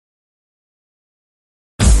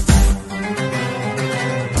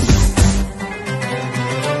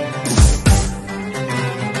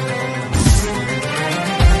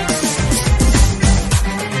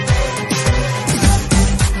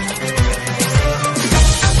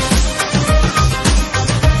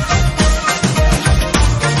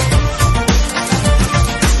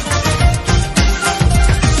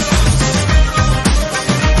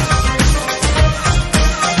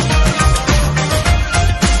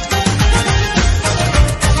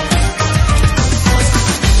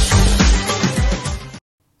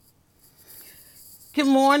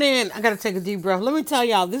morning. I got to take a deep breath. Let me tell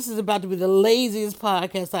y'all, this is about to be the laziest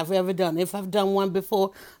podcast I've ever done. If I've done one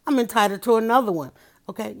before, I'm entitled to another one.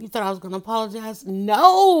 Okay, you thought I was going to apologize?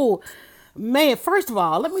 No. Man, first of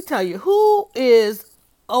all, let me tell you, who is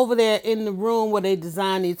over there in the room where they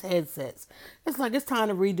design these headsets? It's like it's time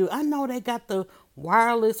to redo. I know they got the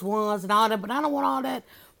wireless ones and all that, but I don't want all that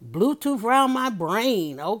Bluetooth around my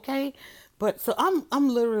brain, okay? But so I'm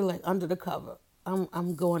literally like under the cover.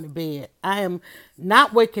 I'm going to bed. I am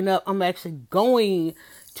not waking up. I'm actually going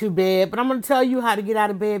to bed. But I'm going to tell you how to get out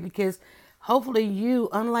of bed because hopefully you,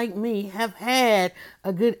 unlike me, have had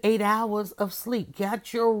a good 8 hours of sleep.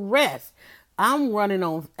 Got your rest. I'm running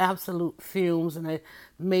on absolute fumes and I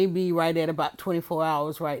may be right at about 24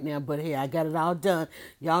 hours right now. But hey, I got it all done.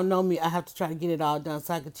 Y'all know me. I have to try to get it all done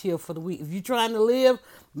so I can chill for the week. If you're trying to live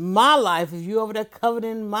my life, if you over there covered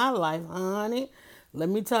in my life, honey, let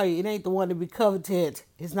me tell you, it ain't the one to be coveted.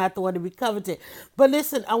 It's not the one to be coveted. But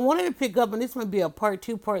listen, I wanted to pick up, and this might be a part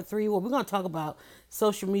two, part three, where we're going to talk about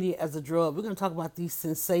social media as a drug. We're going to talk about these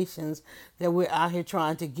sensations that we're out here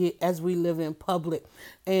trying to get as we live in public,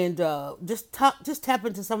 and just tap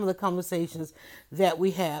into some of the conversations that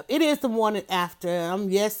we have. It is the morning after. I'm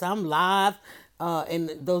live. And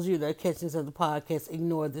those of you that are catching this as the podcast,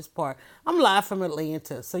 ignore this part. I'm live from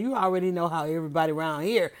Atlanta, so you already know how everybody around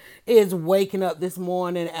here is waking up this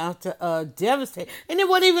morning after devastating. And it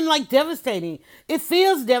wasn't even like devastating. It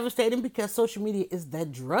feels devastating because social media is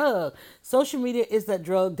that drug. Social media is that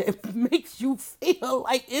drug that makes you feel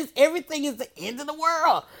like everything is the end of the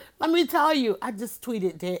world. Let me tell you, I just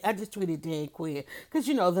tweeted Dan Quinn because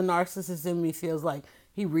the narcissist in me feels like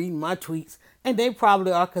he reading my tweets, and they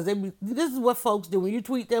probably are because this is what folks do. When you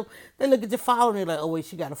tweet them, they look at your follow and they're like, oh, wait,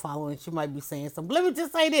 she got a follow and she might be saying something. But let me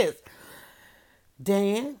just say this.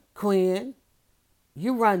 Dan Quinn,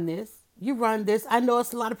 you run this. You run this. I know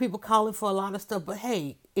it's a lot of people calling for a lot of stuff, but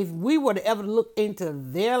hey, if we were to ever look into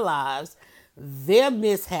their lives, their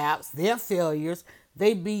mishaps, their failures,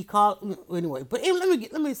 they'd be called anyway. But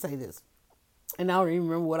let me say this. And I don't even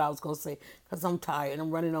remember what I was going to say because I'm tired and I'm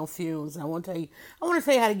running on fumes. And I want to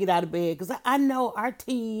tell you how to get out of bed because I know our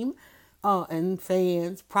team and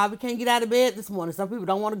fans probably can't get out of bed this morning. Some people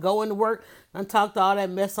don't want to go into work and talk to all that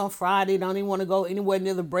mess on Friday. Don't even want to go anywhere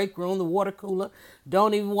near the break room, the water cooler.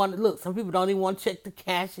 Don't even want to look. Some people don't even want to check the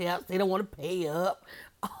cash apps. They don't want to pay up.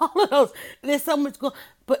 All of those. There's so much going.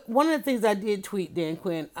 But one of the things I did tweet, Dan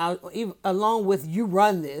Quinn, along with you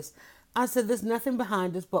run this, I said, there's nothing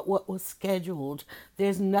behind us but what was scheduled.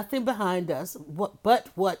 There's nothing behind us but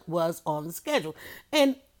what was on the schedule.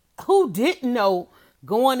 And who didn't know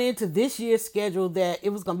going into this year's schedule that it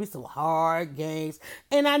was going to be some hard games?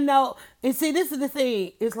 And I know, and see, this is the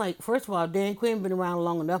thing. It's like, first of all, Dan Quinn been around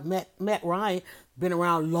long enough. Matt Ryan been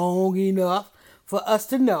around long enough for us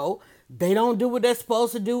to know they don't do what they're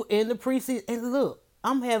supposed to do in the preseason. And look,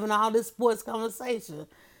 I'm having all this sports conversation.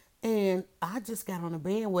 And I just got on the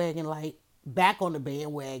bandwagon, like back on the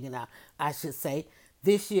bandwagon, I should say,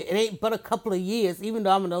 this year. It ain't but a couple of years, even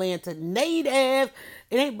though I'm an Atlanta native,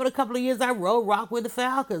 it ain't but a couple of years I road rock with the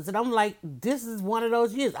Falcons. And I'm like, this is one of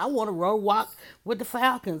those years. I want to road rock with the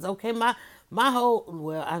Falcons. Okay, my whole,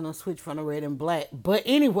 well, I don't switch from the red and black. But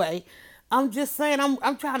anyway, I'm just saying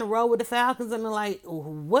I'm trying to roll with the Falcons and they're like,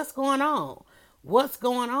 what's going on? What's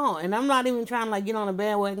going on? And I'm not even trying to get on a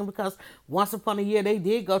bandwagon because once upon a year they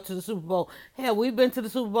did go to the Super Bowl. Hell, we've been to the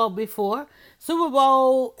Super Bowl before. Super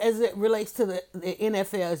Bowl, as it relates to the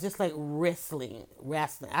NFL, is just like wrestling.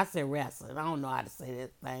 I said wrestling. I don't know how to say this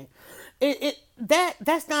thing.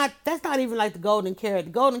 That's not even like the golden carrot.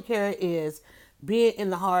 The golden carrot is being in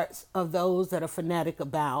the hearts of those that are fanatic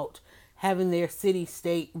about having their city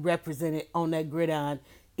state represented on that gridiron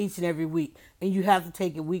each and every week. And you have to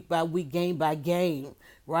take it week by week, game by game,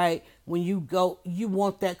 right? When you go, you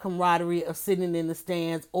want that camaraderie of sitting in the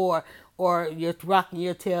stands or you're rocking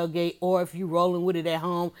your tailgate, or if you're rolling with it at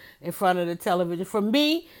home in front of the television. For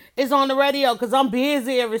me, it's on the radio because I'm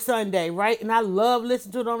busy every Sunday, right? And I love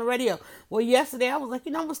listening to it on the radio. Well, yesterday I was like,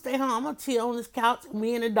 I'm going to stay home. I'm going to chill on this couch,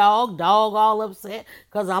 me and the dog all upset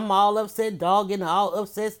because I'm all upset, dog in all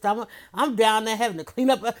upset stomach. I'm down there having to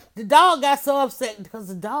clean up. The dog got so upset because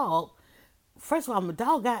the dog, first of all, my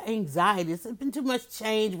dog got anxiety. It's been too much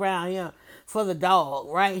change around here for the dog,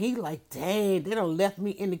 right? He like, dang, they done left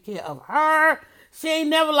me in the care of her. She ain't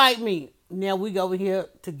never like me. Now we go over here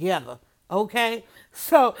together, okay?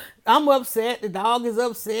 So I'm upset. The dog is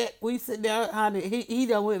upset. We sit there, honey. He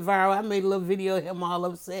done went viral. I made a little video of him all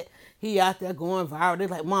upset. he out there going viral. They're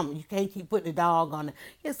like, Mama, you can't keep putting the dog on it.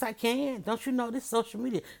 Yes, I can. Don't you know this social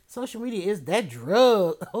media? Social media is that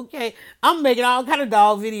drug. Okay. I'm making all kind of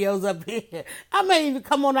dog videos up here. I may even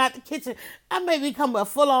come on out the kitchen. I may become a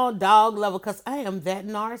full-on dog lover because I am that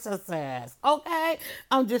narcissist. Okay.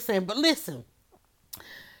 I'm just saying. But listen,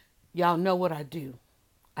 y'all know what I do.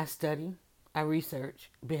 I study, I research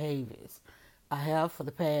behaviors. I have for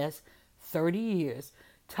the past 30 years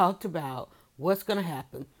talked about what's going to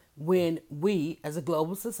happen when we as a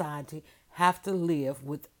global society have to live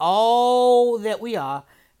with all that we are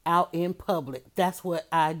out in public. That's what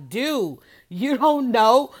I do. You don't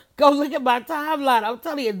know? Go look at my timeline. I'm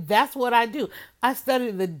telling you, that's what I do. I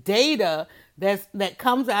study the data that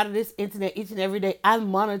comes out of this internet each and every day. I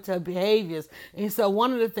monitor behaviors. And so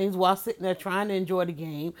one of the things while sitting there trying to enjoy the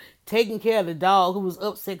game, taking care of the dog who was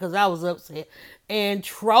upset because I was upset, and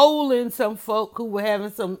trolling some folk who were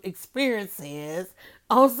having some experiences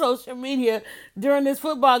on social media during this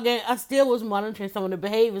football game, I still was monitoring some of the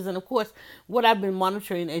behaviors. And of course, what I've been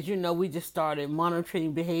monitoring, as you know, we just started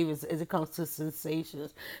monitoring behaviors as it comes to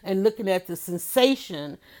sensations and looking at the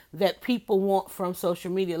sensation that people want from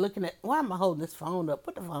social media. Looking at, why am I holding this phone up?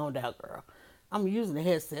 Put the phone down, girl. I'm using the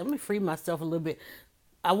headset. Let me free myself a little bit.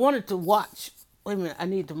 I wanted to watch. Wait a minute. I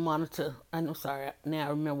need to monitor. I'm sorry. Now I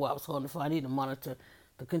remember what I was holding the phone. I need to monitor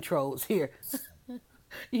the controls here.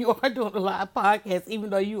 You are doing a live podcast, even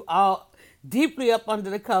though you are deeply up under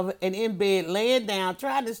the cover and in bed, laying down,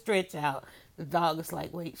 trying to stretch out. The dog is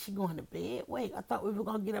like, wait, she going to bed? Wait, I thought we were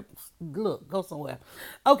going to get up. Look, go somewhere.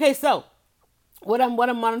 Okay, so what I'm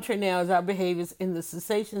monitoring now is our behaviors and the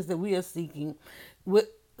sensations that we are seeking with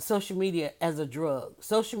social media as a drug.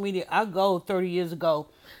 Social media, our goal 30 years ago,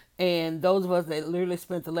 and those of us that literally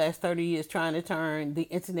spent the last 30 years trying to turn the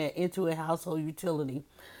internet into a household utility,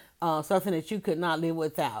 something that you could not live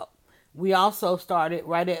without. We also started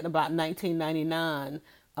right at about 1999.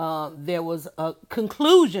 There was a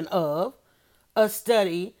conclusion of a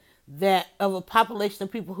study that of a population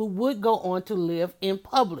of people who would go on to live in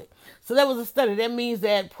public. So that was a study. That means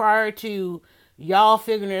that prior to y'all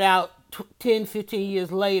figuring it out 10, 15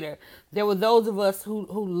 years later, there were those of us who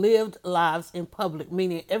lived lives in public,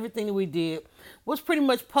 meaning everything that we did was pretty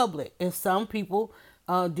much public. And some people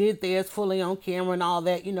did theirs fully on camera and all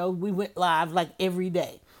that. You know, we went live like every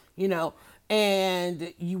day, you know,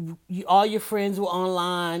 and you all your friends were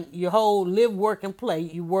online. Your whole live, work, and play.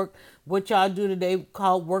 You work what y'all do today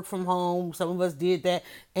called work from home. Some of us did that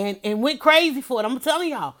and went crazy for it. I'm telling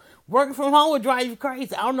y'all, working from home would drive you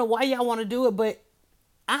crazy. I don't know why y'all want to do it, but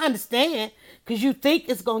I understand because you think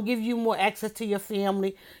it's gonna give you more access to your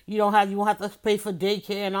family. You won't have to pay for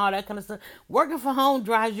daycare and all that kind of stuff. Working from home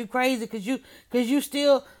drives you crazy because you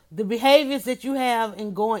still the behaviors that you have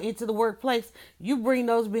in going into the workplace, you bring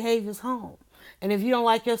those behaviors home. And if you don't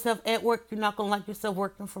like yourself at work, you're not gonna like yourself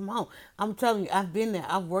working from home. I'm telling you, I've been there.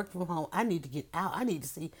 I've worked from home. I need to get out. I need to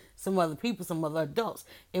see some other people, some other adults.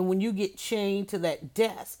 And when you get chained to that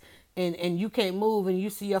desk, and you can't move and you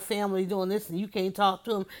see your family doing this and you can't talk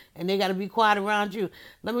to them and they got to be quiet around you,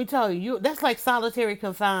 let me tell you, that's like solitary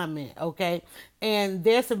confinement, okay? And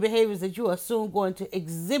there's some behaviors that you are soon going to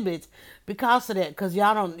exhibit because of that, because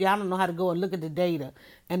y'all don't know how to go and look at the data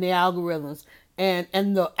and the algorithms and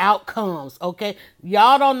the outcomes, okay?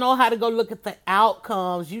 Y'all don't know how to go look at the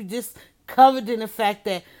outcomes. You just covered in the fact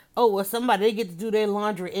that, oh, well, somebody, they get to do their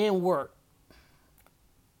laundry and work.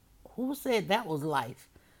 Who said that was life?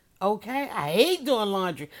 Okay, I hate doing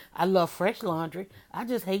laundry. I love fresh laundry. I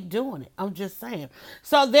just hate doing it. I'm just saying.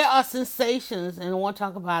 So there are sensations, and I want to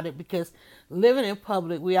talk about it because living in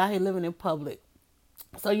public, we out here living in public.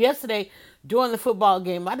 So yesterday during the football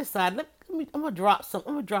game, I decided I'm gonna drop some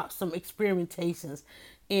experimentations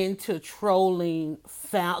into trolling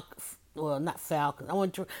well, not Falcons.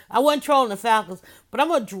 I wasn't trolling the Falcons, but I'm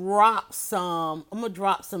gonna drop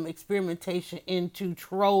some experimentation into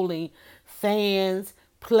trolling fans,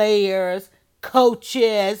 players,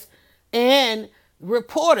 coaches, and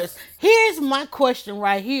reporters. Here's my question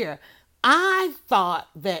right here. I thought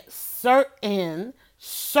that certain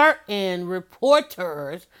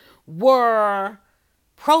reporters were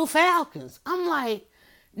pro Falcons. I'm like,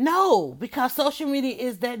 no, because social media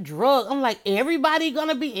is that drug. I'm like, everybody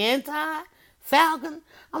gonna be anti Falcon?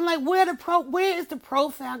 I'm like, where is the pro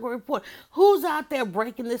Falcon report? Who's out there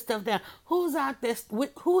breaking this stuff down? Who's out there?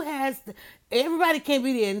 Everybody can't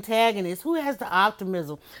be the antagonist. Who has the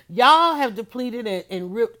optimism? Y'all have depleted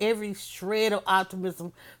and ripped every shred of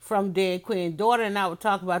optimism from Dan Quinn. Daughter and I were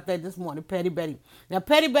talking about that this morning, Petty Betty. Now,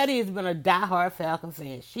 Petty Betty has been a diehard Falcon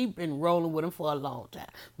fan. She's been rolling with him for a long time.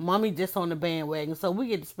 Mommy just on the bandwagon. So we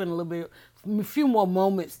get to spend a little bit a few more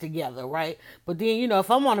moments together, right? But then, if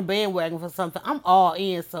I'm on a bandwagon for something, I'm all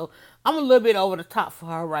in. So I'm a little bit over the top for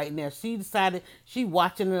her right now. She decided she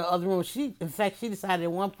watching in the other room. In fact, she decided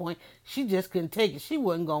at one point she just couldn't take it. She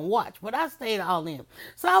wasn't gonna watch, but I stayed all in.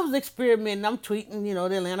 So I was experimenting. I'm tweeting,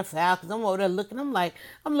 the Atlanta Falcons. I'm over there looking. I'm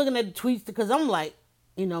looking at the tweets because I'm like,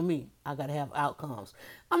 me, I gotta have outcomes.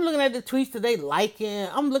 I'm looking at the tweets that they liking.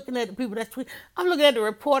 I'm looking at the people that tweet. I'm looking at the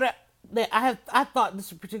reporter that I thought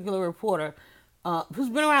this particular reporter, who's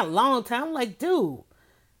been around a long time. I'm like, dude,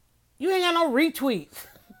 you ain't got no retweets.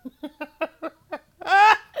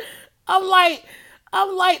 I'm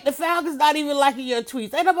like, the Falcons not even liking your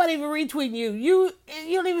tweets. Ain't nobody even retweeting you. You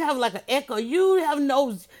don't even have like an echo. You have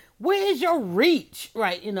no. Where is your reach?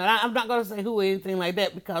 Right? I'm not gonna say who or anything like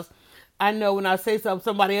that because I know when I say something,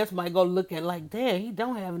 somebody else might go look at like, damn, he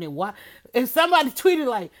don't have any. Why? And somebody tweeted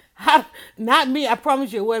like, how? Not me. I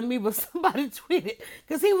promise you, it wasn't me, but somebody tweeted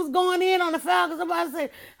because he was going in on the Falcons. Somebody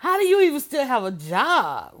said, how do you even still have a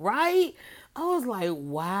job? Right? I was like,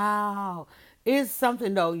 wow. It's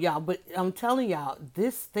something though, y'all. But I'm telling y'all,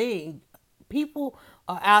 this thing, people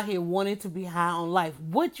are out here wanting to be high on life.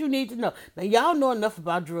 What you need to know. Now, y'all know enough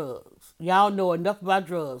about drugs. Y'all know enough about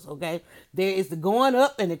drugs, okay? There is the going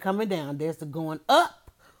up and the coming down. There's the going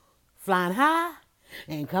up, flying high,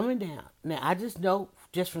 and coming down. Now, I just know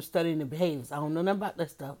just from studying the behaviors. I don't know nothing about that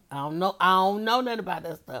stuff. I don't know nothing about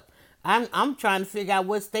that stuff. I'm trying to figure out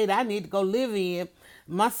what state I need to go live in.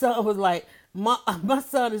 My son was like, my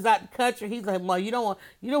son is out the country. He's like, Mom, you don't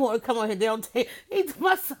want to come on here. They don't take.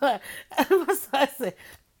 My son said,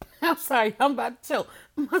 I'm sorry, I'm about to choke.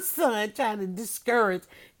 My son trying to discourage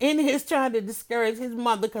his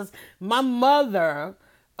mother because my mother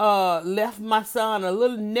left my son a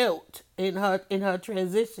little note in her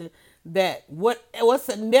transition that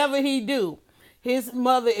whatever he do, his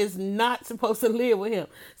mother is not supposed to live with him.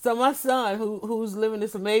 So my son, who's living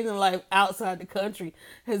this amazing life outside the country,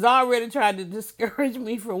 has already tried to discourage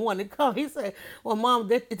me from wanting to come. He said, well,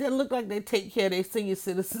 Mom, it doesn't look like they take care of their senior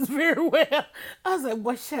citizens very well. I was like,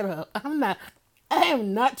 boy, shut up. I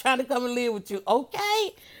am not trying to come and live with you.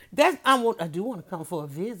 Okay. I do want to come for a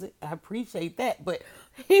visit. I appreciate that. But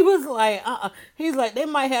he was like, he's like, they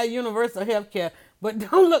might have universal health care, but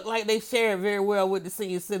don't look like they share it very well with the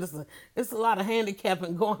senior citizen. It's a lot of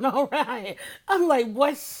handicapping going on around here. I'm like,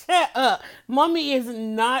 boy, shut up. Mommy is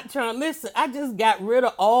not trying to listen. I just got rid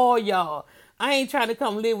of all y'all. I ain't trying to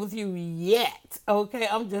come live with you yet. Okay,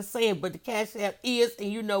 I'm just saying, but the Cash App is,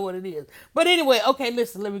 and you know what it is. But anyway, okay,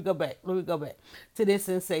 listen, let me go back to this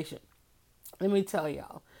sensation. Let me tell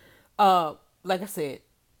y'all. Like I said,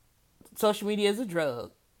 social media is a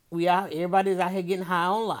drug. Everybody's out here getting high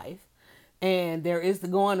on life. And there is the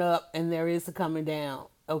going up and there is the coming down.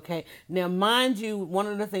 Okay. Now, mind you, one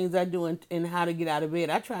of the things I do in how to get out of bed,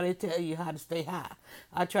 I try to tell you how to stay high.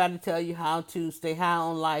 I try to tell you how to stay high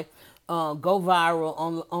on life, go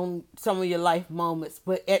viral on some of your life moments,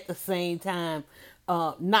 but at the same time,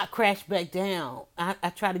 not crash back down.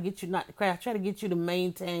 I try to get you not to crash. I try to get you to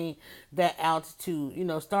maintain that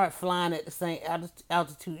altitude. Start flying at the same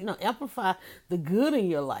altitude. Amplify the good in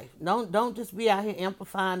your life. Don't just be out here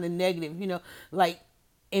amplifying the negative. Like,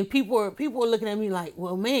 and people are looking at me like,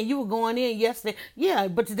 well, man, you were going in yesterday. Yeah,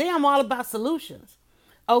 but today I'm all about solutions.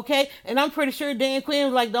 Okay, and I'm pretty sure Dan Quinn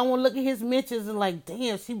was like, don't want to look at his mentions and like,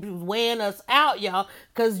 damn, she was weighing us out, y'all.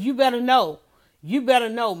 Because you better know.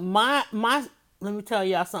 My let me tell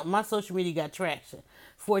y'all something. My social media got traction.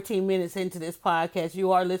 14 minutes into this podcast,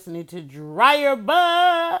 you are listening to Dryer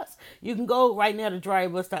Buzz. You can go right now to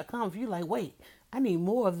dryerbuzz.com if you're like, wait, I need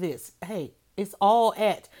more of this. Hey, it's all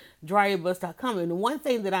at dryerbuzz.com. And the one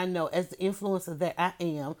thing that I know as the influencer that I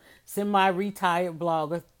am, semi-retired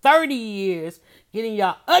blogger, 30 years getting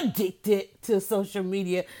y'all addicted to social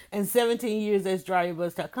media, and 17 years as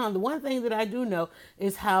dryerbuzz.com. The one thing that I do know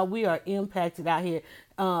is how we are impacted out here.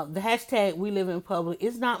 The hashtag we live in public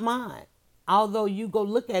is not mine. Although you go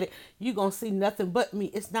look at it, you're going to see nothing but me.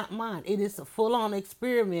 It's not mine. It is a full-on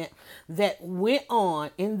experiment that went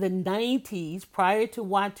on in the 90s prior to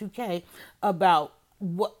Y2K about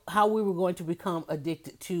how we were going to become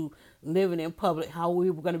addicted to living in public, how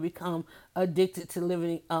we were going to become addicted to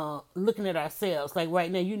living, looking at ourselves. Like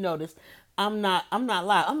right now, you notice I'm not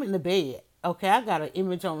live. I'm in the bed. Okay, I got an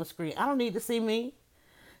image on the screen. I don't need to see me.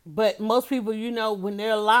 But most people, when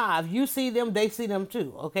they're alive, you see them, they see them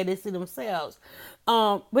too. Okay, they see themselves.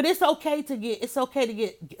 But it's okay to get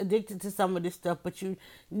addicted to some of this stuff. But you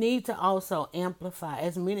need to also amplify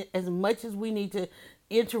as much as we need to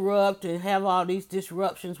interrupt and have all these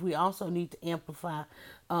disruptions. We also need to amplify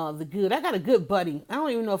the good. I got a good buddy. I don't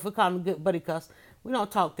even know if we call him a good buddy because we don't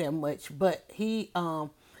talk that much. But he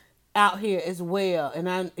out here as well.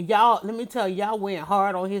 And y'all, let me tell you, y'all went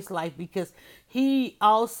hard on his life because he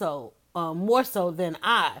also, more so than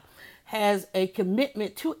I, has a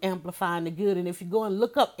commitment to amplifying the good. And if you go and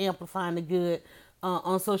look up amplifying the good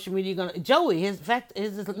on social media, you're gonna Joey. His in fact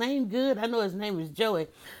is his name good. I know his name is Joey.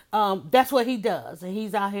 That's what he does, and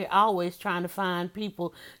he's out here always trying to find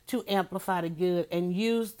people to amplify the good and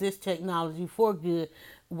use this technology for good.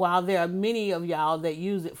 While there are many of y'all that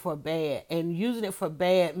use it for bad, and using it for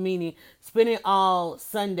bad meaning spending all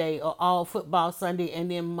Sunday or all football Sunday and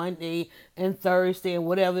then Monday and Thursday and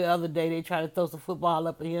whatever other day they try to throw some football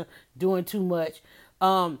up in here, doing too much.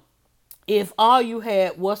 If all you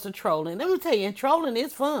had was the trolling, let me tell you, and trolling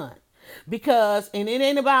is fun. Because, and it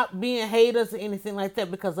ain't about being haters or anything like that,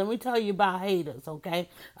 because let me tell you about haters, okay?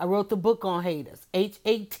 I wrote the book on haters.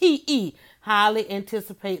 HATE, highly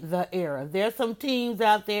anticipate the error. There's some teams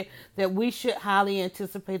out there that we should highly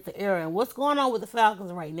anticipate the error. And what's going on with the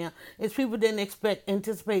Falcons right now is people didn't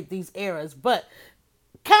anticipate these errors, but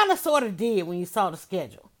kind of sort of did when you saw the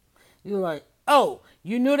schedule. You're like, oh,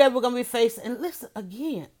 you knew they were going to be facing. And listen,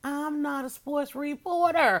 again, I'm not a sports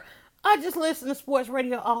reporter. I just listen to sports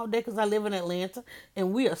radio all day because I live in Atlanta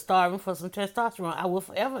and we are starving for some testosterone. I will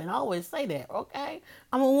forever and always say that, okay?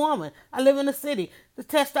 I'm a woman. I live in the city. The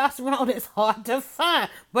testosterone is hard to find.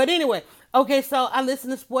 But anyway, okay, so I listen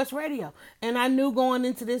to sports radio and I knew going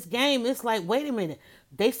into this game, it's like, wait a minute.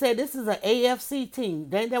 They said this is an AFC team.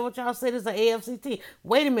 Ain't that what y'all said is an AFC team?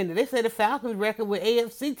 Wait a minute. They said the Falcons record with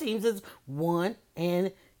AFC teams is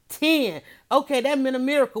 1-10. Okay, that meant a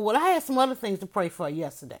miracle. Well, I had some other things to pray for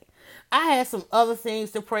yesterday. I had some other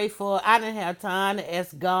things to pray for. I didn't have time to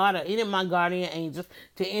ask God or any of my guardian angels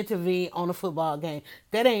to intervene on a football game.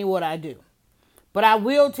 That ain't what I do. But I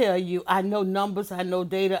will tell you, I know numbers, I know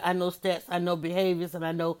data, I know stats, I know behaviors, and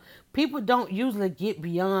I know people don't usually get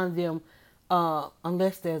beyond them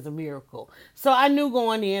unless there's a miracle. So I knew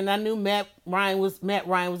going in, I knew Matt Ryan was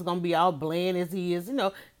going to be all bland as he is,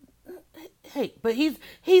 Hey, but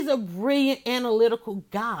he's a brilliant analytical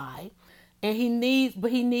guy, and he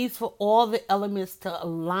needs for all the elements to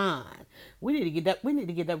align. We need to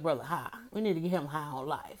get that brother high. We need to get him high on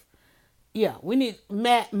life. Yeah, we need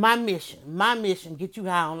Matt. My mission, get you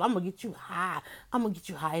high on. I'm gonna get you high. I'm gonna get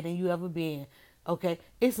you higher than you ever been. Okay,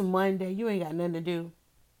 it's Monday. You ain't got nothing to do.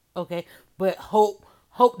 Okay, but hope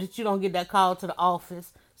that you don't get that call to the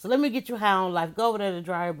office. So let me get you high on life. Go over there to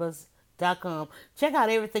dryerbuzz.com. Check out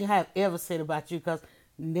everything I have ever said about you, because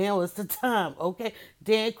now is the time. Okay,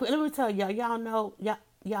 Dan Quinn. Let me tell y'all.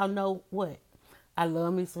 Y'all know what? I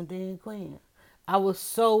love me some Dan Quinn. I was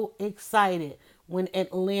so excited when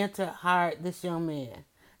Atlanta hired this young man.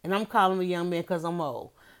 And I'm calling him a young man because I'm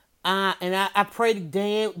old. I pray to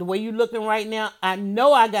Dan, the way you looking right now, I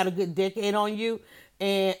know I got a good decade on you.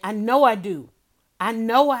 And I know I do. I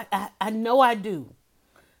know I do.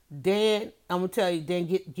 Dan, I'm going to tell you, Dan,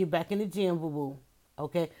 get back in the gym, boo-boo.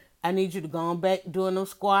 Okay? I need you to go on back doing those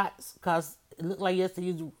squats, because it looked like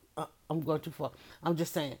yesterday I'm going too far. I'm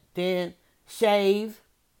just saying. Dan, shave.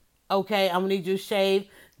 Okay, I'm gonna need you to shave.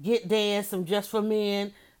 Get Dan some Just for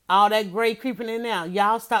Men. All that gray creeping in now.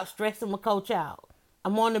 Y'all stop stressing my coach out.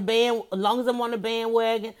 I'm on the band. As long as I'm on the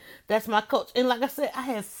bandwagon, that's my coach. And like I said, I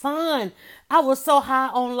had fun. I was so high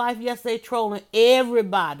on life yesterday, trolling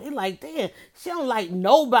everybody. Like, damn, she don't like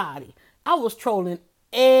nobody. I was trolling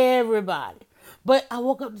everybody. But I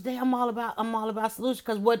woke up today. I'm all about solutions.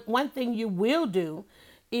 Because one thing you will do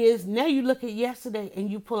is, now you look at yesterday and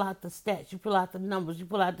you pull out the stats, you pull out the numbers, you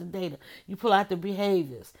pull out the data, you pull out the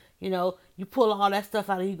behaviors, you pull all that stuff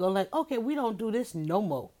out and you go like, okay, we don't do this no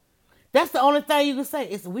more. That's the only thing you can say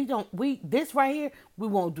is this right here, we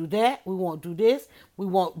won't do that, we won't do this, we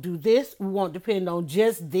won't do this, we won't depend on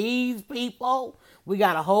just these people. We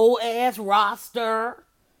got a whole ass roster,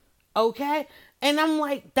 okay? And I'm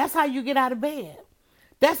like, that's how you get out of bed.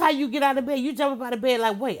 That's how you get out of bed. You jump up out of bed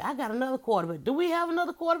like, wait, I got another quarterback. Do we have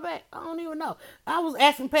another quarterback? I don't even know. I was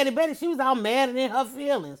asking Petty Betty. She was all mad and in her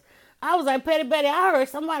feelings. I was like, Petty Betty, I heard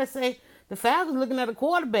somebody say the Falcons looking at a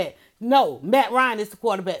quarterback. No, Matt Ryan is the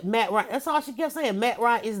quarterback. Matt Ryan. That's all she kept saying. Matt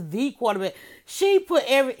Ryan is the quarterback. She put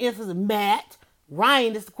every emphasis. Matt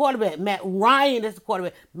Ryan is the quarterback. Matt Ryan is the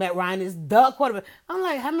quarterback. Matt Ryan is the quarterback. I'm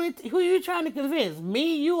like, who are you trying to convince?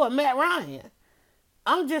 Me, you, or Matt Ryan?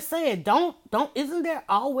 I'm just saying, isn't there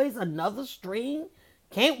always another string?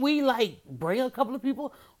 Can't we bring a couple of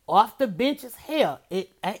people off the benches? Hell,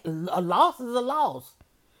 a loss is a loss.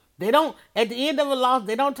 They don't, at the end of a loss,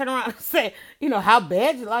 they don't turn around and say, how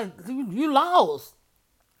bad you lost.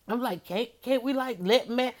 I'm like, can't we let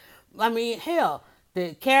Matt, hell,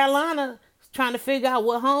 the Carolina trying to figure out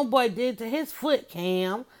what homeboy did to his foot,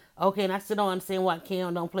 Cam. Okay, and I still don't understand why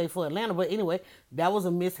Cam don't play for Atlanta. But anyway, that was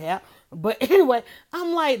a mishap. But anyway,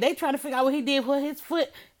 I'm like, they trying to figure out what he did with his foot,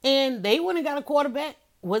 and they went and got a quarterback.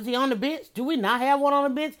 Was he on the bench? Do we not have one on the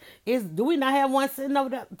bench? Do we not have one sitting over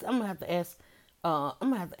there? I'm gonna have to ask. I'm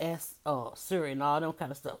gonna have to ask Siri and all that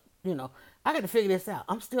kind of stuff. I got to figure this out.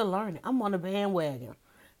 I'm still learning. I'm on the bandwagon,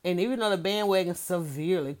 and even though the bandwagon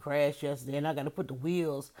severely crashed yesterday, and I got to put the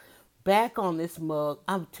wheels back on this mug,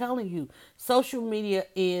 I'm telling you, social media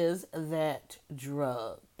is that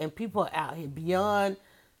drug, and people are out here beyond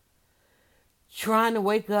trying to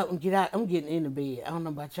wake up and get out. I'm getting into bed. I don't know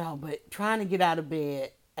about y'all, but trying to get out of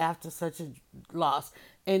bed after such a loss.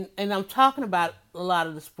 And I'm talking about a lot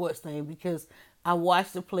of the sports thing because I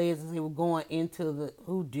watched the players as they were going into the.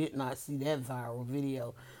 Who did not see that viral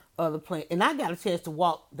video of the play? And I got a chance to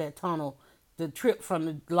walk that tunnel, the trip from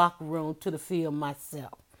the locker room to the field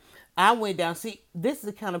myself. I went down. See, this is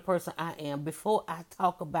the kind of person I am. Before I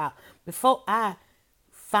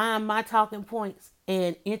find my talking points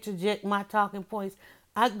and interject my talking points,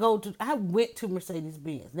 I went to Mercedes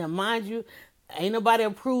Benz. Now, mind you, ain't nobody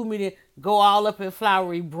approved me to go all up in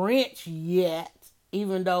Flowery Branch yet,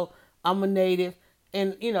 even though I'm a native,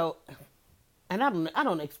 and and I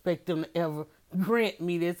don't expect them to ever grant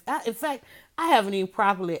me this. In fact, I haven't even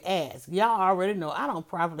properly asked. Y'all already know I don't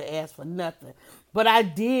properly ask for nothing. But I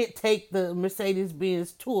did take the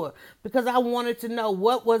Mercedes-Benz tour because I wanted to know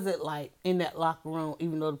what was it like in that locker room,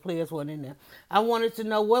 even though the players weren't in there. I wanted to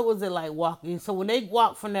know what was it like walking. So when they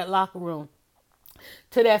walked from that locker room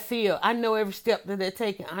to that field, I know every step that they're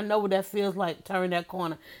taking. I know what that feels like, turn that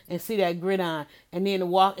corner and see that gridiron, and then to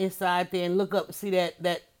walk inside there and look up and see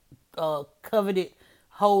that coveted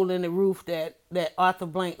hole in the roof that Arthur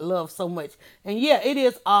Blank loves so much. And yeah, it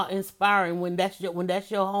is awe-inspiring when that's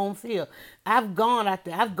your home field. I've gone out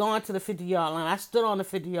there. I've gone to the 50-yard line. I stood on the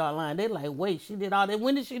 50-yard line. They're like, wait, she did all that.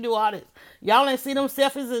 When did she do all this? Y'all ain't see them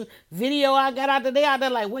selfies and video I got out there. They out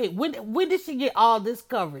there like, wait, when did she get all this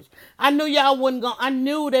coverage? I knew I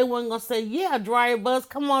knew they wasn't gonna say, yeah, Dryer Buzz,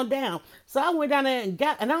 come on down. So I went down there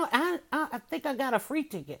and I think I got a free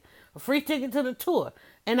ticket to the tour.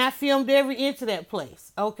 And I filmed every inch of that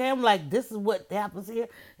place. Okay, I'm like, this is what happens here,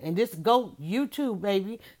 and this go YouTube,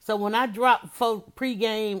 baby. So when I drop for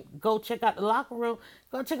pregame, go check out the locker room.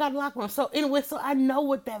 Go check out the locker room. So anyway, so I know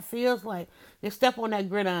what that feels like. They step on that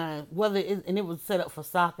gridiron, and it was set up for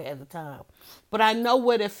soccer at the time. But I know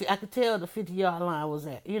where I could tell the 50-yard line was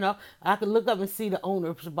at. I could look up and see the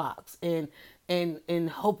owner's box, and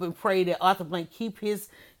hope and pray that Arthur Blank keep his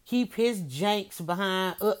janks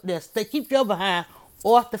behind up there. Keep your behind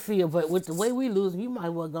off the field. But with the way we lose, you might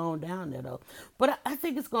well go on down there though. But I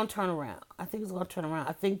think it's gonna turn around. I think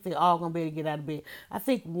they're all gonna be able to get out of bed. I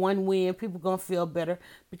think one win, people gonna feel better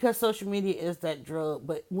because social media is that drug.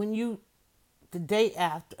 But the day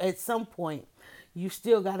after, at some point, you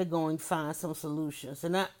still gotta go and find some solutions.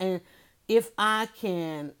 And if I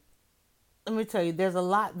can, let me tell you, there's a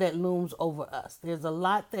lot that looms over us. There's a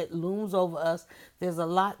lot that lingers.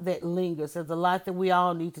 There's a lot that we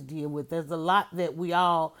all need to deal with. There's a lot that we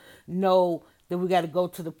all know that we got to go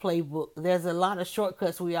to the playbook. There's a lot of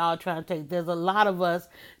shortcuts we all trying to take. There's a lot of us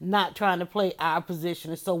not trying to play our position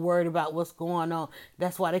and so worried about what's going on.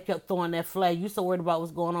 That's why they kept throwing that flag. You're so worried about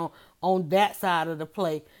what's going on that side of the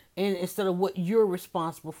play, and instead of what you're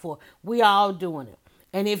responsible for. We all doing it.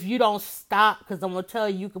 And if you don't stop, because I'm going to tell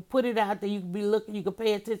you, you can put it out there, you can be looking, you can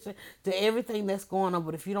pay attention to everything that's going on.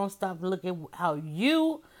 But if you don't stop to look at how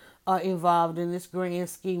you are involved in this grand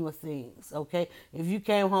scheme of things, okay? If you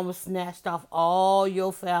came home and snatched off all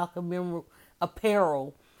your Falcon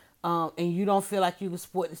apparel, and you don't feel like you can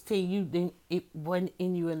support this team, then it wasn't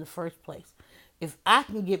in you in the first place. If I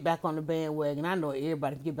can get back on the bandwagon, I know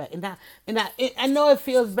everybody can get back. I know it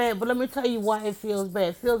feels bad, but let me tell you why it feels bad.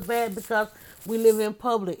 It feels bad because we live in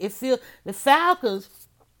public. The Falcons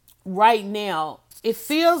right now, it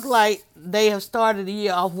feels like they have started the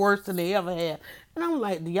year off worse than they ever have. And I'm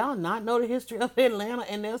like, do y'all not know the history of Atlanta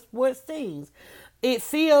and their sports teams? It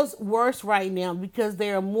feels worse right now because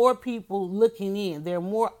there are more people looking in. There are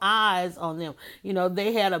more eyes on them.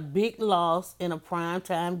 They had a big loss in a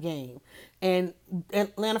primetime game. And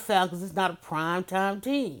Atlanta Falcons is not a primetime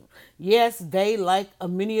team. Yes, they, like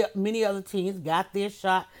many other teams, got their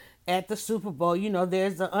shot at the Super Bowl.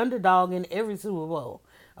 There's an underdog in every Super Bowl.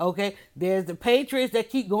 Okay? There's the Patriots that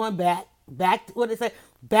keep going back to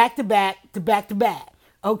back to back.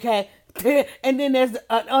 Okay? And then there's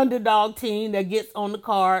an underdog team that gets on the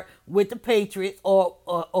card with the Patriots or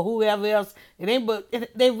whoever else.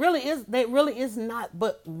 There really is not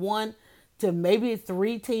but one to maybe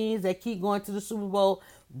three teams that keep going to the Super Bowl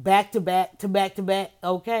back to back.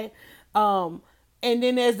 Okay, And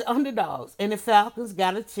then there's the underdogs. And the Falcons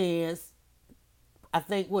got a chance, I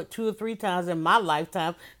think, what, 2 or 3 times in my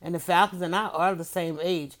lifetime, and the Falcons and I are the same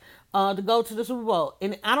age, to go to the Super Bowl.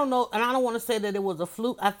 And I don't know, and I don't want to say that it was a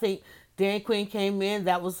fluke. I think Dan Quinn came in.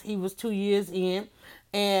 He was 2 years in,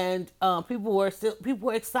 and people were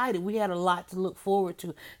excited. We had a lot to look forward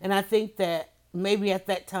to, and I think that maybe at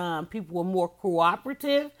that time people were more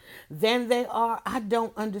cooperative than they are. I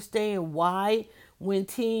don't understand why when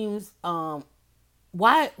teams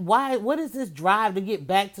what is this drive to get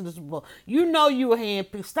back to the Super Bowl? You know you were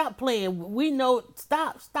handpicked. Stop playing. We know,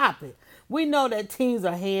 stop it. We know that teams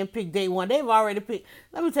are handpicked day one. They've already picked,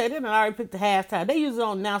 let me tell you, they've already picked the halftime. They usually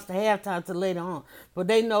don't announce the halftime till later on. But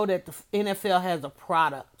they know that the NFL has a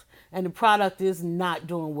product. And the product is not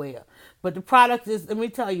doing well. But the product is, let me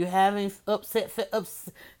tell you, having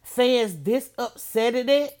fans this upset at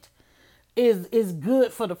it is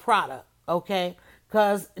good for the product, okay?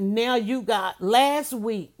 Because now you got last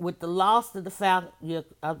week with the loss to the Falcons. Yeah,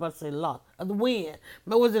 I was about to say loss. The win.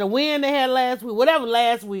 But was it a win they had last week? Whatever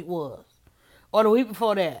last week was. Or the week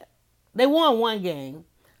before that. They won one game.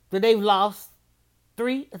 But they've lost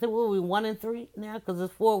three. I think we 1-3 now because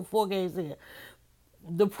it's four games in.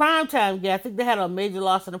 The primetime game, I think they had a major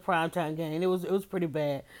loss in the primetime game. It was pretty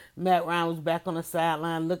bad. Matt Ryan was back on the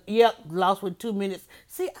sideline. Lost with 2 minutes.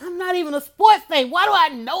 See, I'm not even a sports thing. Why do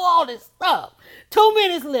I know all this stuff? 2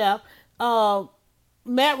 minutes left.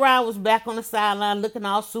 Matt Ryan was back on the sideline looking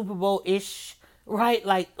all Super Bowl-ish, right?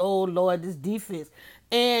 Like, oh, Lord, this defense.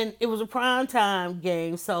 And it was a primetime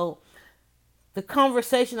game, so the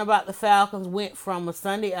conversation about the Falcons went from a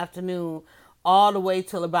Sunday afternoon all the way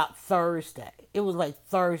till about Thursday. It was like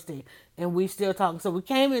Thursday, and we still talking. So we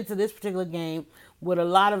came into this particular game with a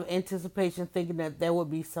lot of anticipation, thinking that there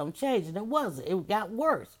would be some change, and it wasn't. It got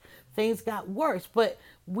worse. Things got worse, but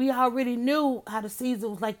we already knew how the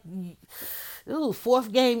season was like. Ooh,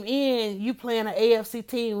 fourth game in, you playing an AFC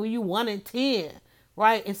team where you 1-10.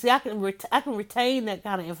 Right? And see, I can retain that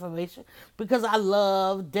kind of information because I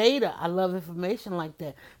love data. I love information like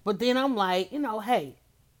that. But then I'm like, hey,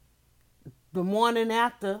 the morning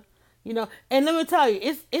after, and let me tell you,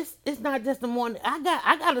 it's not just the morning. I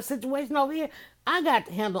got a situation over here I got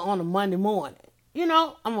to handle on a Monday morning. I'm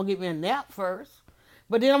gonna get me a nap first.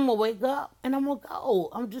 But then I'm going to wake up and I'm going to go.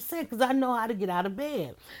 I'm just saying, because I know how to get out of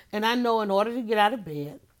bed. And I know in order to get out of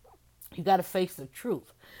bed, you got to face the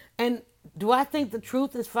truth. And do I think the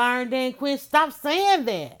truth is firing Dan Quinn? Stop saying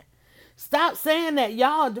that. Stop saying that.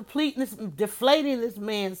 Y'all deflating this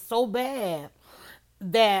man so bad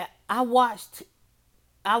that I watched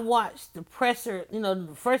the presser.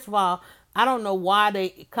 First of all, I don't know why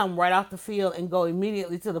they come right off the field and go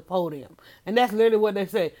immediately to the podium. And that's literally what they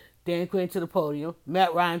say. Dan Quinn to the podium,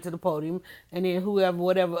 Matt Ryan to the podium, and then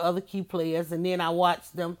whatever other key players. And then I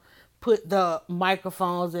watched them put the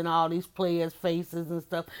microphones in all these players' faces and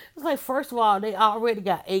stuff. It's like, first of all, they already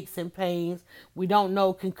got aches and pains. We don't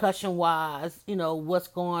know concussion-wise, what's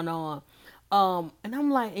going on. And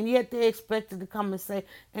I'm like, and yet they're expected to come and say,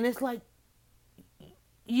 and it's like,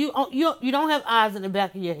 you don't have eyes in the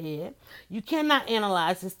back of your head. You cannot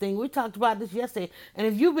analyze this thing. We talked about this yesterday. And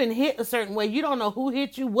if you've been hit a certain way, you don't know who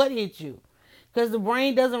hit you, what hit you. Because the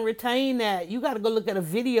brain doesn't retain that. You got to go look at a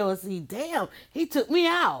video and see, damn, he took me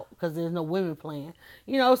out. Because there's no women playing.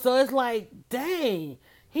 So it's like, dang,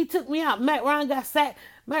 he took me out. Matt Ryan got sacked.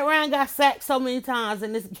 Matt Ryan got sacked so many times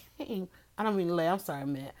in this game. I don't mean to laugh. I'm sorry,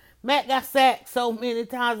 Matt. Matt got sacked so many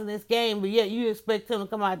times in this game, but yet you expect him to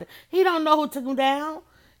come out there. He don't know who took him down.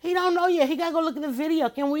 He don't know yet. He got to go look at the video.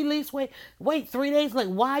 Can we at least wait 3 days? Like,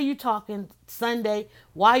 why are you talking Sunday?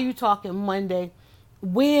 Why are you talking Monday?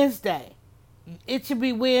 Wednesday. It should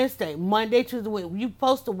be Wednesday. Monday, Tuesday, Wednesday. You're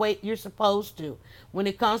supposed to wait. You're supposed to when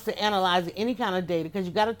it comes to analyzing any kind of data because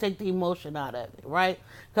you got to take the emotion out of it, right?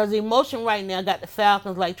 Because the emotion right now got the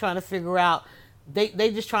Falcons like trying to figure out. They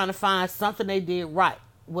just trying to find something they did right.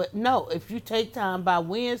 But no, if you take time by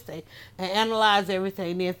Wednesday and analyze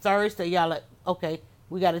everything, then Thursday, y'all like, okay,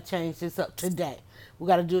 we got to change this up today. We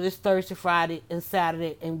got to do this Thursday, Friday, and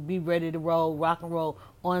Saturday and be ready to rock and roll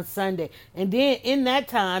on Sunday. And then in that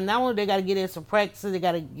time, not only they got to get in some practices, they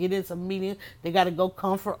got to get in some meetings, they got to go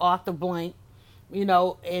comfort Arthur Blank,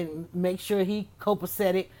 and make sure he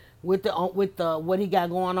copacetic with the what he got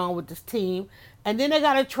going on with this team. And then they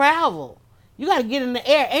got to travel. You got to get in the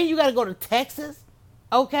air, and you got to go to Texas.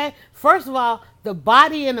 Okay, first of all, the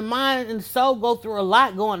body and the mind and the soul go through a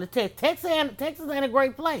lot going to Texas. Texas ain't a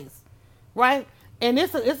great place, right? And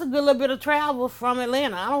it's a good little bit of travel from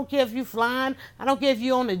Atlanta. I don't care if you flying. I don't care if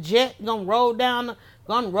you on a jet. You're gonna roll down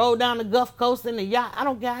the Gulf Coast in the yacht. I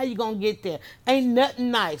don't care how you gonna get there. Ain't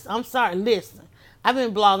nothing nice. I'm sorry. Listen, I've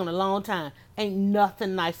been blogging a long time. Ain't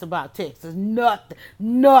nothing nice about Texas. Nothing.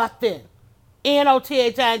 Nothing.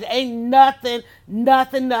 NOTHI ain't nothing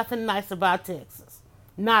nice about Texas.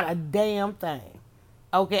 Not a damn thing.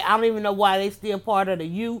 Okay, I don't even know why they still part of the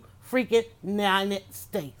U freaking United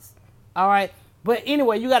States. All right, but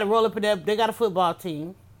anyway, you got to roll up in there. They got a football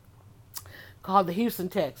team called the Houston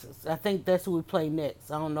Texans. I think that's who we play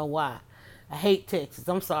next. I don't know why. I hate Texas.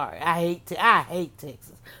 I'm sorry. I hate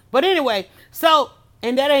Texas. But anyway, so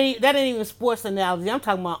and that ain't even sports analogy. I'm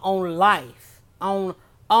talking about on life, on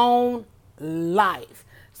life.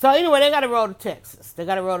 So anyway, they got to roll to Texas. They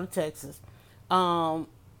got to roll to Texas. Um,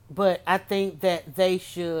 but I think that they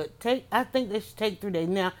should take. I think they should take 3 days.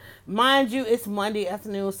 Now, mind you, it's Monday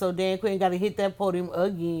afternoon, so Dan Quinn got to hit that podium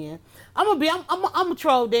again. I'm gonna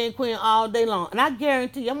troll Dan Quinn all day long, and I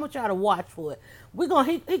guarantee you, I'm gonna try to watch for it. He gonna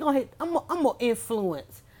hit. I'm gonna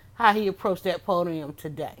influence how he approached that podium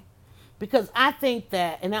today, because I think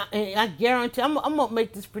that, and I guarantee, I'm gonna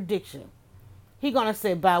make this prediction. He gonna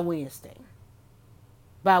say by Wednesday,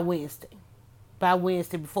 by Wednesday, by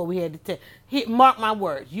Wednesday before we had to test. Mark my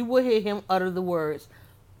words. You will hear him utter the words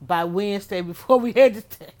by Wednesday before we had to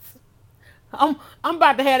test. I'm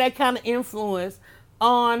about to have that kind of influence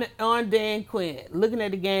on Dan Quinn. Looking at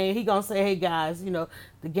the game, he gonna say, "Hey guys, the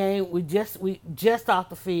game we just off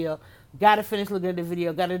the field. Got to finish looking at the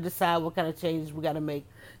video. Got to decide what kind of changes we got to make.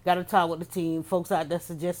 Got to talk with the team. Folks out there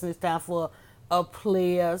suggesting it's time for a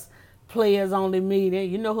players only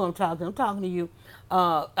meeting. You know who I'm talking. I'm talking to you.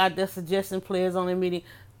 Out there suggesting players only meeting.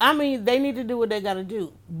 I mean, they need to do what they got to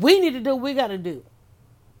do. We need to do what we got to do.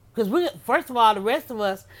 Because first of all, the rest of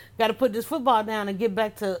us got to put this football down and get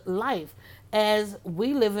back to life as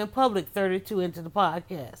we live in public. 32 into the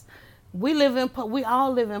podcast. We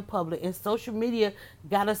all live in public, and social media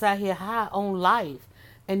got us out here high on life,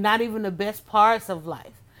 and not even the best parts of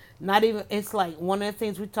life. Not even, it's like one of the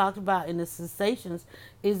things we talked about in the sensations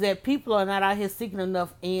is that people are not out here seeking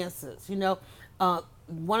enough answers.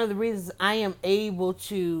 One of the reasons I am able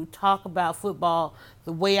to talk about football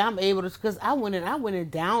the way I'm able to, because I went and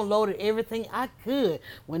downloaded everything I could.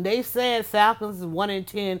 When they said Falcons is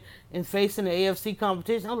 1-10 in facing the AFC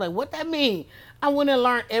competition, I'm like, what that mean? I went and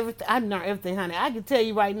learned everything. I learned everything, honey. I can tell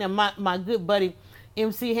you right now, my good buddy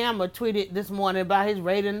MC Hammer tweeted this morning about his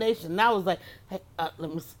Raider Nation, and I was like, hey,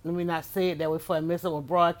 let me not say it that way before I mess up a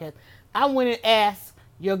broadcast. I went and asked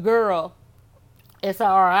your girl,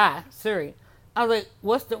 SRI, Siri. I was like,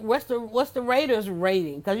 what's the Raiders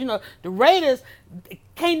rating? Because the Raiders,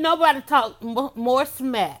 can't nobody talk more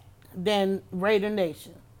smack than Raider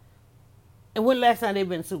Nation. And when last time they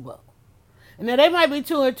been in Super Bowl? And now they might be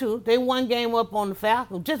 2-2. They one game up on the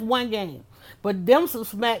Falcons, just one game. But them some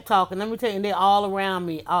smack talking. Let me tell you, they all around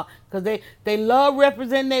me. Because they love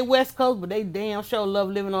representing their West Coast, but they damn sure love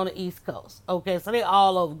living on the East Coast. Okay, so they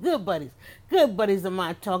all over. Good buddies. Good buddies of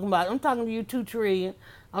mine talking about. I'm talking to you, 2 Trillion.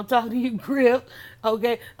 I'm talking to you, Grip.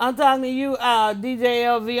 Okay, I'm talking to you, DJ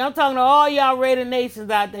LV. I'm talking to all y'all Raider Nations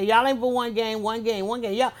out there. Y'all ain't for one game.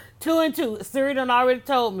 Y'all 2-2. Siri done already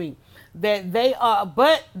told me that they are,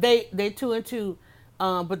 but they 2-2.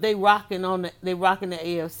 But they rocking the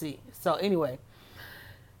AFC. So anyway,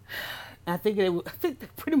 I think they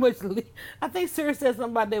pretty much. I think Siri said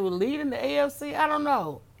something about they were leading the AFC. I don't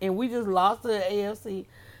know, and we just lost to the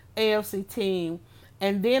AFC team.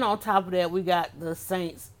 And then on top of that, we got the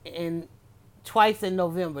Saints twice in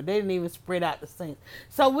November. They didn't even spread out the Saints.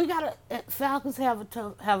 So we got Falcons have a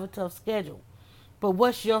tough schedule. But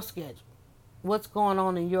what's your schedule? What's going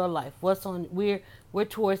on in your life? What's on? We're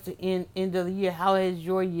towards the end of the year. How has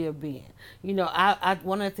your year been? I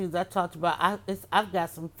one of the things I talked about. I've got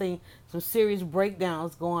some serious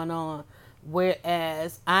breakdowns going on.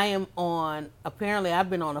 Whereas I am apparently I've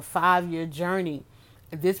been on a 5-year journey.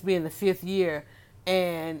 This being the 5th year.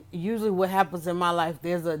 And usually what happens in my life,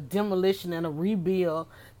 there's a demolition and a rebuild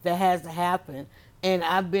that has to happen. And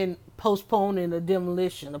I've been postponing the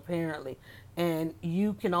demolition, apparently. And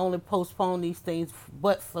you can only postpone these things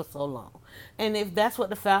but for so long. And if that's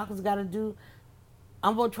what the Falcons got to do,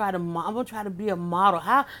 I'm gonna try to be a model.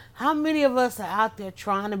 How many of us are out there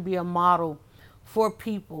trying to be a model for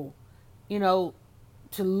people, to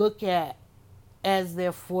look at as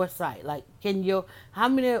their foresight? Like, how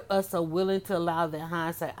many of us are willing to allow their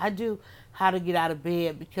hindsight? I do how to get out of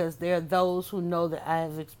bed because there are those who know that I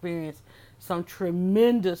have experienced some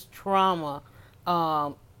tremendous trauma.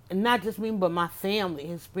 And not just me, but my family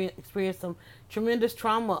has experienced some tremendous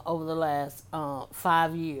trauma over the last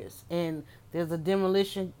 5 years. And there's a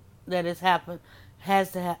demolition that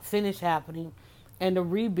has to finish happening, and a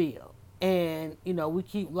rebuild. And we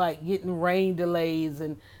keep like getting rain delays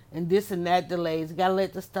and and this and that delays. You gotta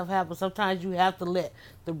let this stuff happen. Sometimes you have to let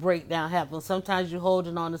the breakdown happen. Sometimes you're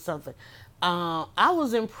holding on to something. I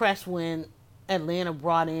was impressed when Atlanta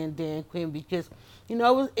brought in Dan Quinn because,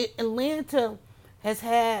 Atlanta has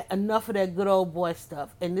had enough of that good old boy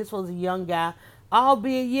stuff, and this was a young guy.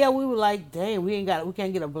 Albeit, yeah, we were like, dang, we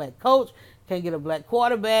can't get a black coach, can't get a black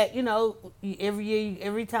quarterback. Every year,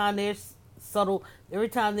 every time there's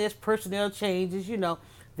personnel changes,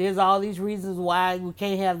 there's all these reasons why we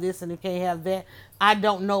can't have this and we can't have that. I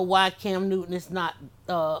don't know why Cam Newton is not.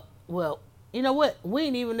 Well, you know what? We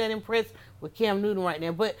ain't even that impressed with Cam Newton right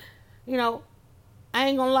now. But I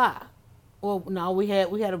ain't gonna lie. Well, no, we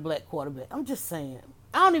had a black quarterback. I'm just saying.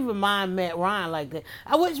 I don't even mind Matt Ryan like that.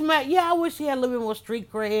 I wish he had a little bit more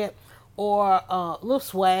street cred or a little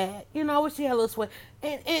swag. I wish he had a little swag.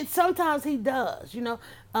 And sometimes he does.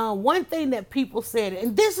 One thing that people said,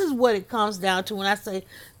 and this is what it comes down to when I say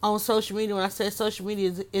on social media, when I say social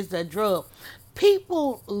media is that drug.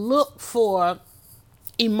 People look for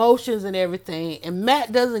emotions and everything, and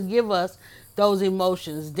Matt doesn't give us those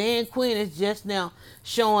emotions. Dan Quinn is just now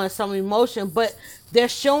showing some emotion, but they're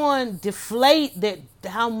showing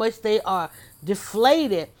how much they are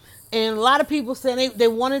deflated. And a lot of people said they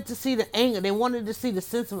wanted to see the anger, they wanted to see the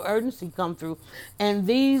sense of urgency come through. And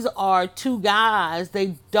these are two guys,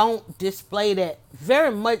 they don't display that.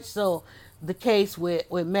 Very much so the case with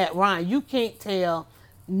Matt Ryan. You can't tell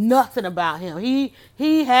nothing about him.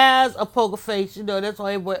 He has a poker face, that's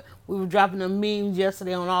why we were dropping the memes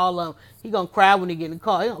yesterday on all of them. He gonna cry when he get in the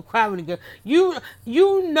car. He gonna cry when he get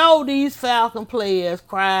these Falcon players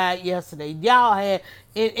cried yesterday. Y'all had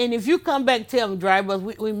and if you come back and tell me, drivers,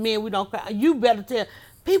 we don't cry. You better tell.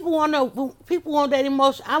 People want that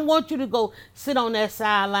emotion. I want you to go sit on that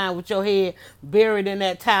sideline with your head buried in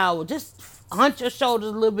that towel. Just hunch your shoulders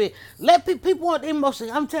a little bit. Let people want the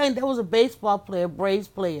emotion. I'm telling you, there was a baseball player, Braves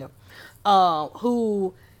player,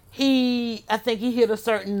 who I think he hit a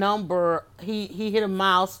certain number. He hit a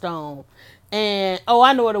milestone, and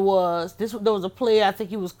I know what it was. There was a player. I think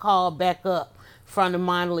he was called back up from the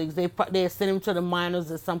minor leagues. They had sent him to the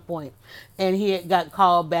minors at some point, and he had got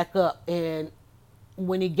called back up. And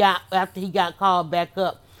after he got called back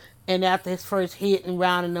up, and after his first hit and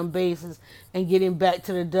rounding them bases and getting back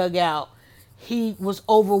to the dugout, he was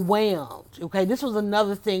overwhelmed. Okay, this was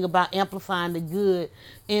another thing about amplifying the good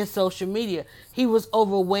in social media. He was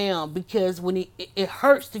overwhelmed because it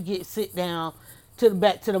hurts to sit down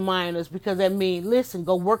back to the minors, because that means, listen,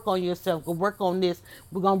 go work on yourself, go work on this.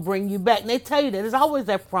 We're gonna bring you back. And they tell you that there's always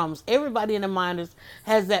that promise. Everybody in the minors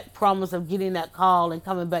has that promise of getting that call and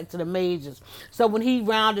coming back to the majors. So when he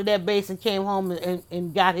rounded that base and came home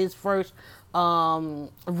and got his first run,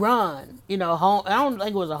 home. I don't think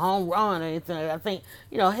it was a home run or anything. I think,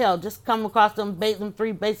 hell, just coming across them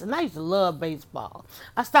 3 bases. And I used to love baseball.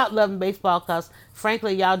 I stopped loving baseball because,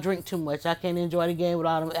 frankly, y'all drink too much. I can't enjoy the game with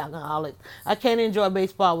all them alcoholics. I can't enjoy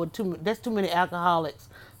baseball with there's too many alcoholics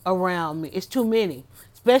around me. It's too many,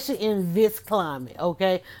 especially in this climate.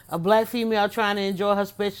 Okay, a black female trying to enjoy her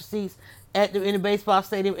special seats in the baseball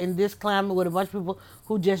stadium in this climate with a bunch of people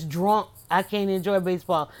who just drunk. I can't enjoy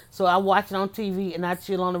baseball. So I watch it on TV and I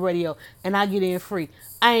chill on the radio and I get in free.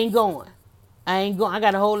 I ain't going. I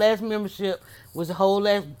got a whole ass membership with a whole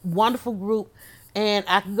ass wonderful group, and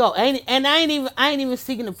I can go. I ain't even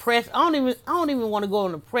seeking the press. I don't even want to go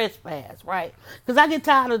on the press pass, right? Because I get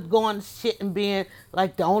tired of going to shit and being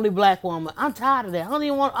like the only black woman. I'm tired of that. I don't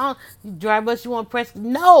even want. Drive us. You want press?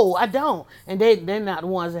 No, I don't. And they're not the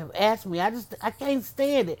ones that have asked me. I can't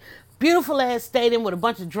stand it. Beautiful ass stadium with a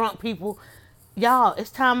bunch of drunk people. Y'all, it's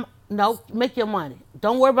time. No, make your money.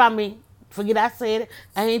 Don't worry about me. Forget I said it.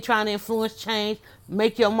 I ain't trying to influence change.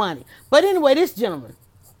 Make your money. But anyway, this gentleman,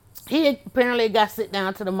 he apparently got sit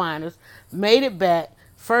down to the minors, made it back,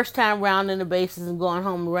 first time rounding the bases and going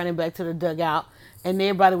home and running back to the dugout, and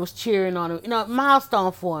everybody was cheering on him.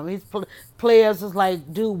 Milestone for him. His players was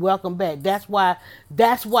like, dude, welcome back. That's why,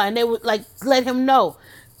 and they would like let him know.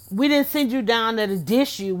 We didn't send you down there to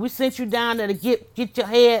dish you. We sent you down there to get your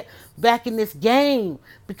head back in this game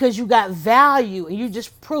because you got value, and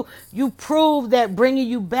you proved that bringing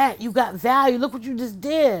you back, you got value. Look what you just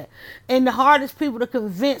did. And the hardest people to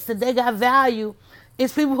convince that they got value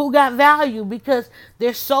is people who got value, because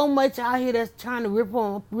there's so much out here that's trying to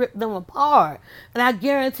rip them apart. And I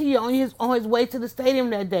guarantee you, on his way to the stadium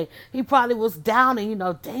that day, he probably was doubting,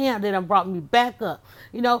 damn, they done brought me back up,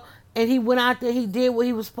 and he went out there, he did what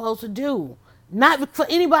he was supposed to do. Not for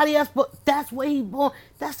anybody else, but that's where he born.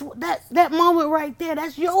 That's that moment right there.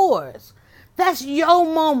 That's yours. That's your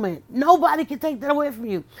moment. Nobody can take that away from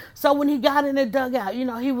you. So when he got in the dugout,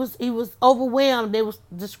 he was overwhelmed. They was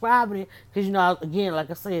describing it because again,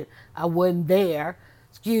 like I said, I wasn't there.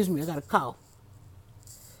 Excuse me, I got a call.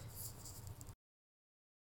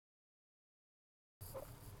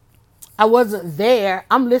 I wasn't there.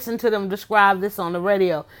 I'm listening to them describe this on the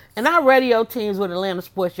radio. And our radio teams with Atlanta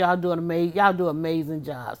Sports, y'all do amazing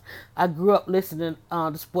jobs. I grew up listening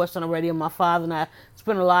to sports on the radio. My father and I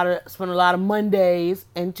spent a lot of Mondays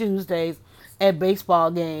and Tuesdays at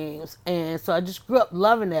baseball games, and so I just grew up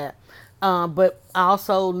loving that. But I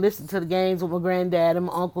also listened to the games with my granddad and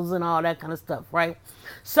my uncles and all that kind of stuff, right?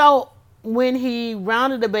 So when he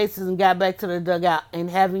rounded the bases and got back to the dugout, and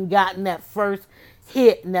having gotten that first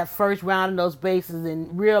hit in that first round of those bases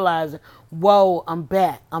and realizing, whoa, I'm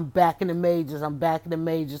back. I'm back in the majors. I'm back in the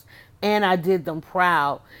majors. And I did them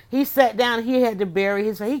proud. He sat down. He had to bury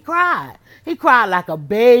his face. He cried. He cried like a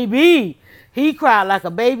baby. He cried like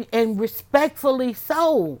a baby, and respectfully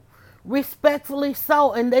so. Respectfully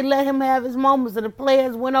so. And they let him have his moments, and the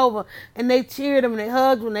players went over and they cheered him and they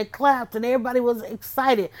hugged him and they clapped and everybody was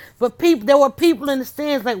excited. But there were people in the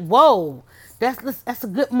stands like, whoa, that's a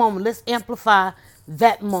good moment. Let's amplify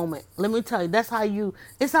that moment. Let me tell you,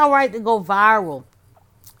 it's all right to go viral.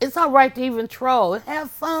 It's all right to even troll.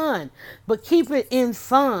 Have fun, but keep it in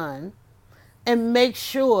fun and make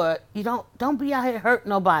sure you don't be out here hurting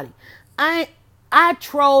nobody. I I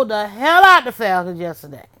trolled the hell out the Falcons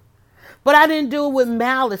yesterday. But I didn't do it with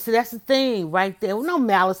malice. See, that's the thing right there. No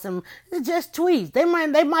malice in it's just tweets. They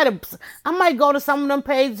might have. I might go to some of them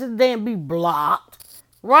pages today and be blocked,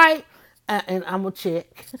 right? And I'm gonna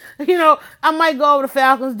check. I might go over the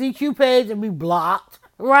Falcons DQ page and be blocked,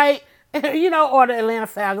 right? Or the Atlanta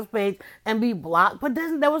Falcons page and be blocked. But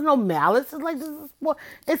there was no malice. It's like this is sport.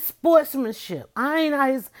 It's sportsmanship. I ain't out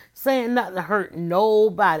here saying nothing to hurt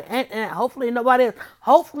nobody, and hopefully nobody else.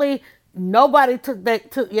 Hopefully nobody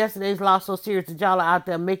took yesterday's loss so serious that y'all are out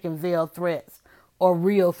there making veiled threats or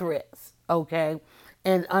real threats, okay?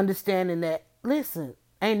 And understanding that, listen,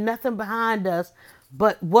 ain't nothing behind us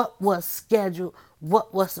but what was scheduled,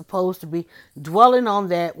 what was supposed to be. Dwelling on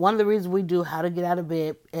that, one of the reasons we do how to get out of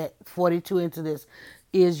bed at 42 into this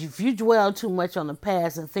is if you dwell too much on the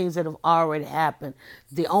past and things that have already happened,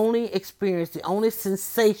 the only experience, the only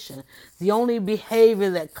sensation, the only behavior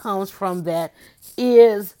that comes from that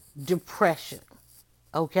is depression.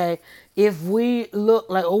 Okay, if we look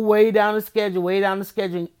like way down the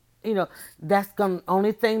schedule, that's gonna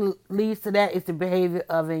only thing leads to that is the behavior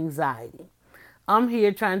of anxiety. I'm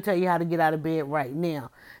here trying to tell you how to get out of bed right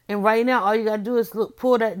now, and right now all you gotta do is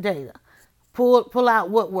pull that data, pull out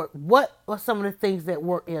what worked. What were some of the things that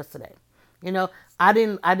worked yesterday? You know, I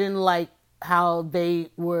didn't like how they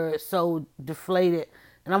were so deflated,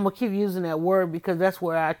 and I'm gonna keep using that word because that's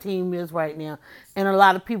where our team is right now, and a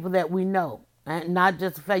lot of people that we know, and not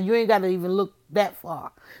just the fact you ain't got to even look that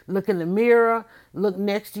far. Look in the mirror, look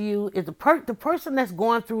next to you. Is the person that's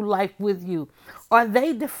going through life with you, are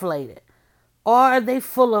they deflated, or are they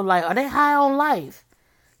full of life? Are they high on life?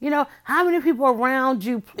 How many people around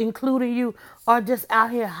you, including you, are just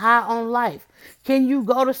out here high on life? Can you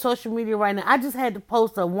go to social media right now? I just had to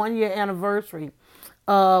post a 1 year anniversary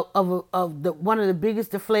of one of the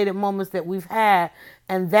biggest deflated moments that we've had,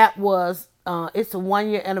 and that was it's a 1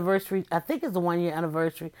 year anniversary. I think it's a 1 year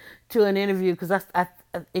anniversary to an interview because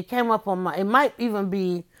it came up on my. It might even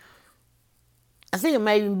be. I think it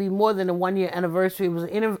may even be more than a 1 year anniversary.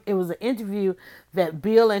 It was an interview that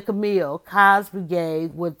Bill and Camille Cosby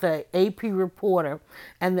gave with the AP reporter,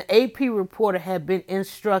 and the AP reporter had been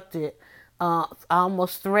instructed,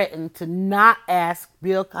 almost threatened, to not ask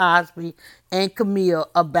Bill Cosby and Camille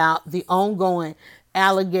about the ongoing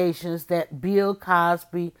allegations that Bill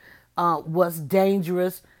Cosby was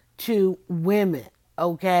dangerous to women.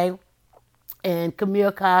 Okay. And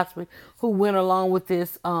Camille Cosby, who went along with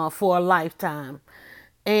this for a lifetime.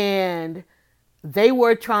 And they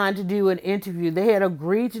were trying to do an interview. They had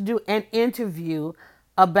agreed to do an interview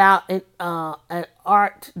about an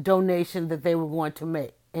art donation that they were going to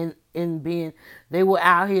make. They were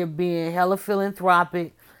out here being hella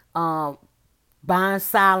philanthropic, buying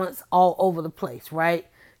silence all over the place, right?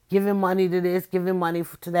 Giving money to this, giving money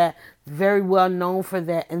to that, very well known for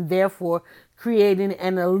that, and therefore creating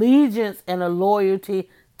an allegiance and a loyalty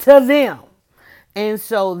to them. And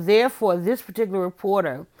so, therefore, this particular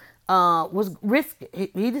reporter was risking.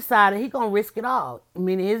 He decided he gonna risk it all. I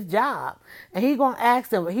mean, his job, and he gonna ask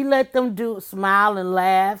them. He let them smile and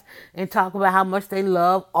laugh and talk about how much they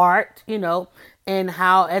love art, and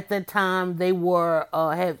how at that time they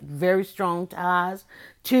had very strong ties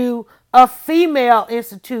to a female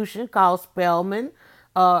institution called Spelman,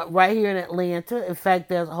 right here in Atlanta. In fact,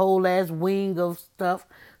 there's a whole ass wing of stuff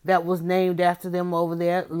that was named after them over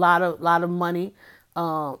there. A lot of money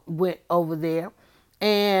went over there.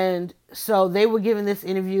 And so they were giving this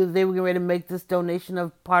interview. They were getting ready to make this donation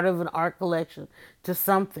of part of an art collection to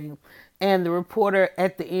something. And the reporter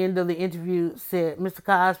at the end of the interview said, "Mr.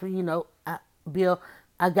 Cosby, Bill,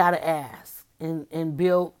 I gotta ask." And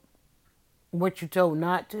Bill, weren't you told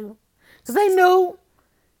not to? Because they knew.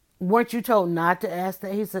 Weren't you told not to ask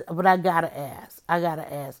that? He said, "But I gotta ask. I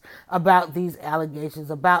gotta ask about these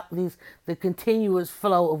allegations, about the continuous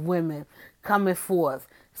flow of women coming forth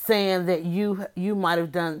saying that you might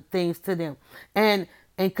have done things to them." And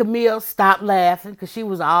Camille stopped laughing because she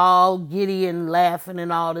was all giddy and laughing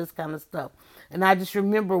and all this kind of stuff. And I just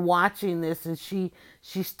remember watching this, and she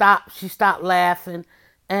stopped laughing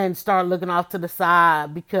and started looking off to the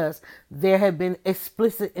side because there had been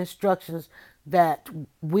explicit instructions that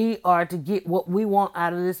we are to get what we want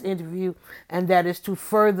out of this interview, and that is to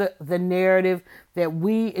further the narrative that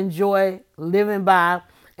we enjoy living by.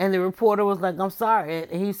 And the reporter was like, "I'm sorry."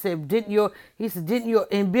 And he said, didn't your,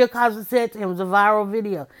 and Bill Cosby said to him, it was a viral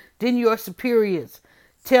video, "Didn't your superiors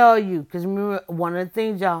tell you?" Because remember, one of the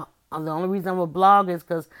things, y'all, the only reason I'm a blog is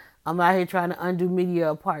because I'm out here trying to undo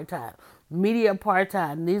media apartheid. Media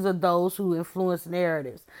apartheid, and these are those who influence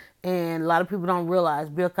narratives. And a lot of people don't realize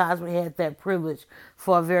Bill Cosby had that privilege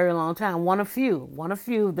for a very long time. One of few, if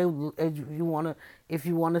you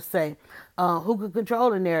want to say, who could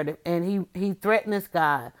control the narrative. And he threatened this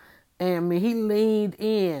guy. And I mean, he leaned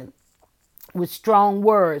in with strong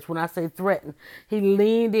words. When I say threatened, he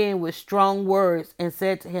leaned in with strong words and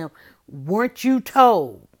said to him, "Weren't you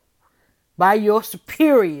told by your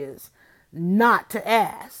superiors not to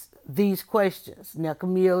ask these questions?" Now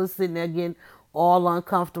Camille is sitting there getting all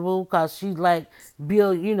uncomfortable because she's like,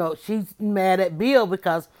 Bill, she's mad at Bill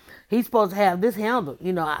because he's supposed to have this handled.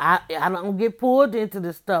 I don't get pulled into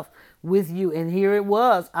this stuff with you. And here it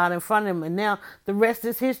was out in front of him. And now the rest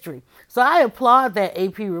is history. So I applaud that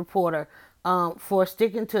AP reporter for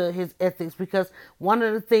sticking to his ethics, because one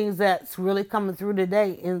of the things that's really coming through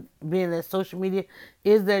today in being that social media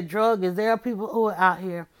is that drug is there are people who are out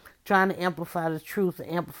here trying to amplify the truth,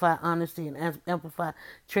 and amplify honesty, and amplify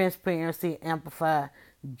transparency, and amplify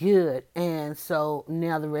good. And so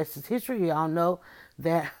now the rest is history. Y'all know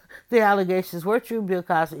that the allegations were true. Bill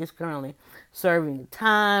Cosby is currently serving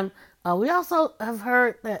time. We also have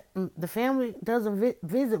heard that the family doesn't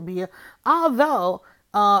visit Bill, although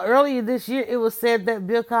earlier this year it was said that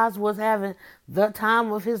Bill Cosby was having the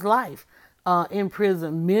time of his life in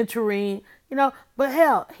prison, mentoring, but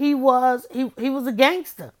hell, he was a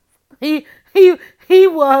gangster. He he he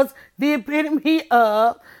was the epitome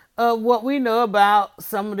of what we know about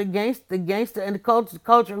some of the gangster and the culture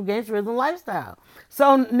of gangsterism lifestyle.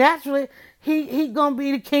 So naturally, he gonna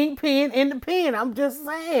be the kingpin in the pen. I'm just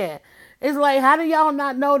saying. It's like, how do y'all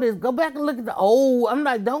not know this? Go back and look at the old. I'm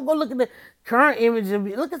like, don't go look at the current images.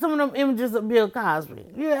 Look at some of them images of Bill Cosby.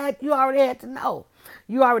 You already had to know.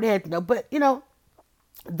 You already had to know. But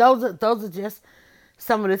those are just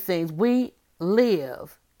some of the things. We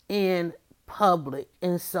live in public,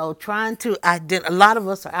 and so trying to a lot of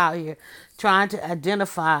us are out here trying to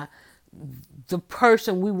identify the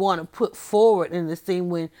person we want to put forward in this thing,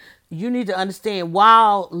 when you need to understand,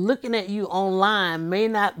 while looking at you online may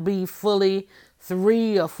not be fully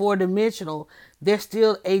 3 or 4 dimensional, there's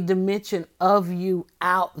still a dimension of you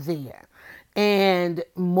out there. And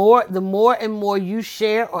the more and more you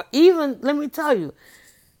share, or even, let me tell you,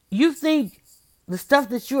 you think the stuff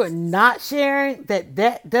that you are not sharing,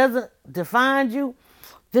 that doesn't define you,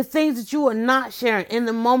 the things that you are not sharing in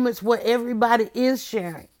the moments where everybody is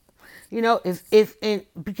sharing.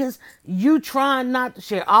 Because you trying not to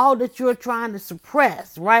share all that you're trying to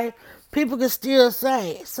suppress, right? People can still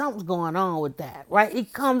say something's going on with that, right?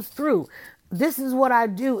 It comes through. This is what I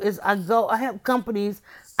do is I help companies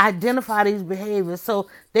identify these behaviors so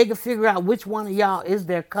they can figure out which one of y'all is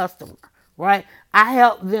their customer, right? I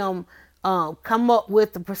help them come up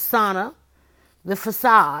with the persona, the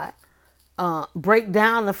facade, break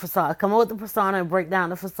down the facade, come up with the persona and break down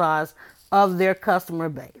the facades of their customer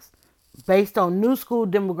base based on new school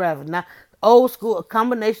demographics. Now, old school, a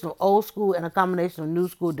combination of old school and a combination of new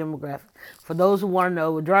school demographics. For those who want to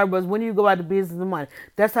know, with Dry Brothers, when do you go about the business of money?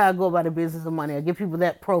 That's how I go about the business of money. I give people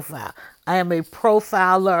that profile. I am a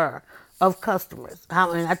profiler of customers.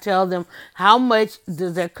 And I tell them how much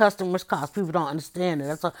does their customers cost. People don't understand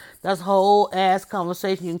it. That's a whole ass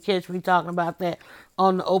conversation. You can catch me talking about that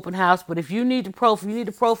on the open house. But if you need to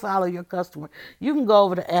profile of your customer, you can go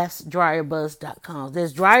over to AskDryerBuzz.com.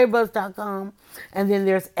 There's DryerBuzz.com, and then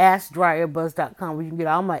there's AskDryerBuzz.com, where you can get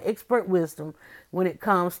all my expert wisdom when it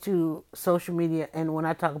comes to social media, and when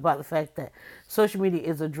I talk about the fact that social media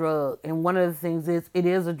is a drug. And one of the things is it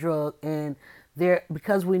is a drug, and there,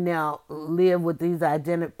 because we now live with these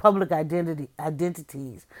public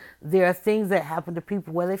identities, there are things that happen to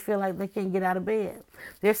people where they feel like they can't get out of bed.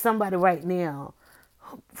 There's somebody right now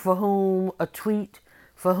for whom a tweet,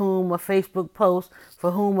 for whom a Facebook post,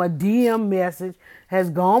 for whom a DM message has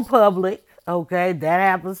gone public. Okay, that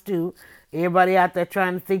happens too. Everybody out there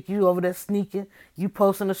trying to think you over there sneaking, you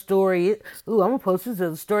posting a story. I'm going to post this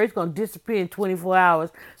as a story. It's going to disappear in 24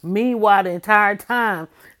 hours. Meanwhile, the entire time,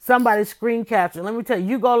 somebody's screen capturing. Let me tell you,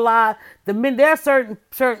 you go live, there are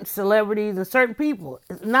certain celebrities and certain people,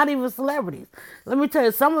 not even celebrities. Let me tell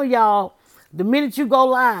you, some of y'all, the minute you go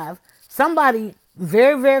live, somebody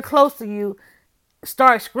very, very close to you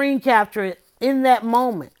start screen capturing in that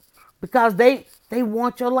moment because they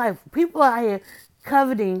want your life. People out here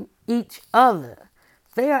coveting each other.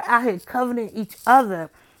 They are out here coveting each other,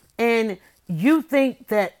 and you think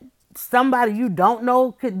that somebody you don't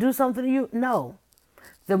know could do something to you? No.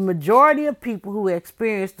 The majority of people who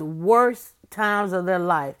experience the worst times of their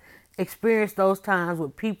life experience those times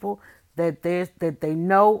with people that they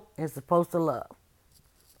know and supposed to love.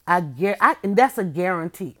 And that's a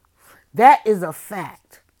guarantee. That is a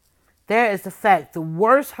fact. There is a fact. The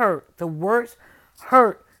worst hurt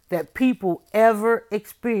that people ever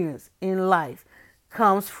experience in life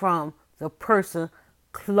comes from the person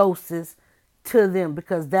closest to them,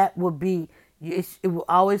 because that will be, it will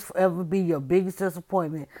always forever be your biggest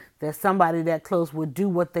disappointment that somebody that close would do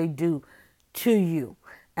what they do to you.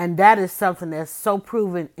 And that is something that's so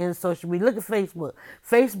proven in social media. Look at Facebook.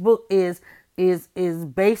 Facebook is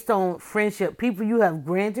based on friendship. People you have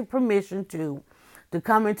granted permission to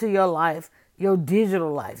come into your life, your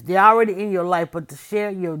digital life. They're already in your life, but to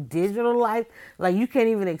share your digital life, like you can't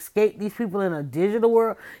even escape these people in a digital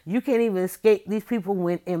world. You can't even escape these people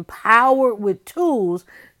when empowered with tools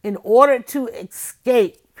in order to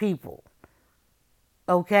escape people.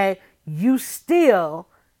 Okay? You still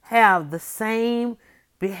have the same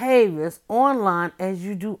behaviors online as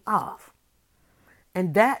you do off.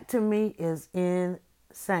 And that to me is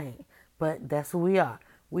insane. But that's who we are.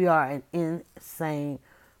 We are an insane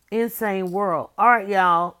world. All right,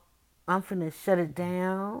 y'all. I'm finna shut it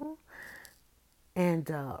down and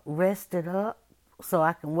rest it up so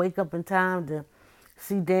I can wake up in time to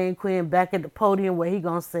see Dan Quinn back at the podium where he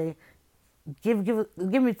gonna say, give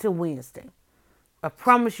me till Wednesday. I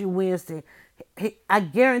promise you Wednesday.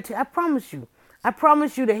 I promise you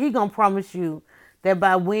that he gonna promise you that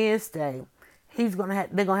by Wednesday they're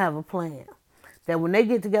gonna have a plan. That when they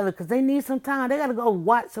get together, because they need some time, they got to go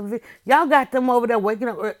watch some video. Y'all got them over there waking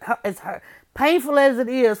up. It's painful as it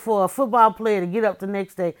is for a football player to get up the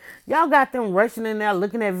next day. Y'all got them rushing in there,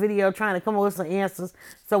 looking at video, trying to come up with some answers.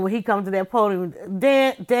 So when he comes to that podium,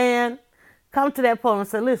 Dan, come to that podium and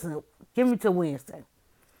say, listen, give me till Wednesday.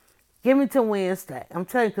 Give me till Wednesday. I'm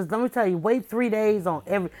telling you, because let me tell you, wait 3 days on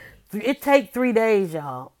it take 3 days,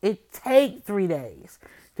 y'all. It take 3 days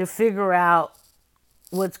to figure out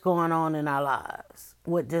what's going on in our lives.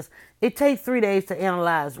 It takes 3 days to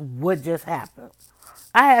analyze what just happened.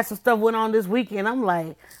 I had some stuff went on this weekend. I'm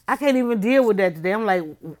like, I can't even deal with that today. I'm like,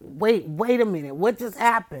 wait a minute. What just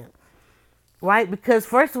happened? Right? Because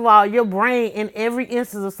first of all, your brain, in every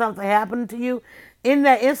instance of something happening to you, in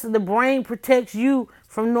that instant, the brain protects you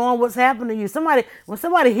from knowing what's happening to you. When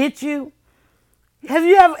somebody hits you,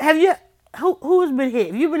 who's been hit?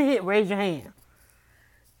 If you've been hit, raise your hand.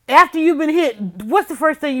 After you've been hit, what's the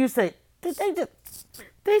first thing you say? They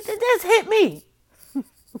just hit me.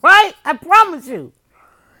 Right? I promise you.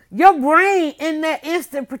 Your brain in that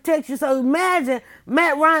instant protects you. So imagine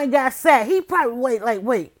Matt Ryan got sacked. He probably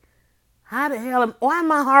wait. How the hell why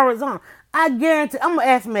am I horizontal? I guarantee, I'm going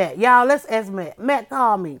to ask Matt. Y'all, let's ask Matt. Matt,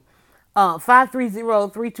 call me.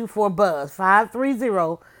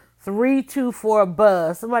 530-324-BUZZ.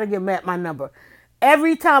 530-324-BUZZ. Somebody give Matt my number.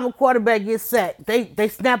 Every time a quarterback gets sacked, they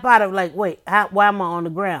snap out of like, wait, why am I on the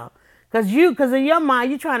ground? Because in your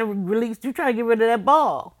mind, you're trying to get rid of that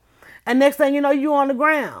ball. And next thing you know, you're on the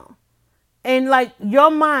ground. And like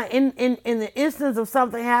your mind, in the instance of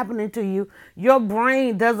something happening to you, your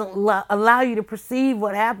brain doesn't allow you to perceive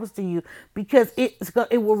what happens to you because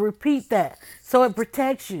it will repeat that. So it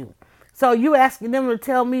protects you. So you asking them to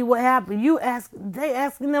tell me what happened. They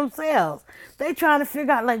asking themselves. They trying to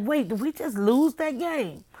figure out like, wait, did we just lose that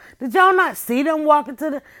game? Did y'all not see them walking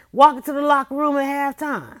to the locker room at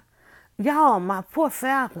halftime? Y'all, my poor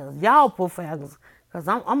Falcons. Y'all poor Falcons. Cause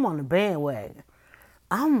I'm on the bandwagon.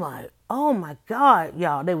 I'm like, oh my God,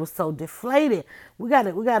 y'all, they were so deflated. We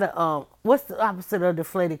gotta what's the opposite of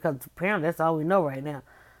deflated? Because apparently that's all we know right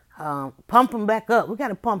now. Pump them back up. We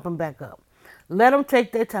gotta pump them back up. Let them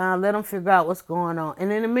take their time. Let them figure out what's going on. And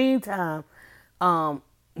in the meantime, um,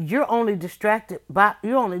 you're only distracted by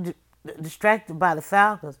the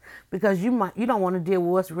Falcons because you don't want to deal with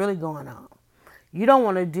what's really going on. You don't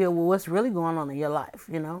want to deal with what's really going on in your life,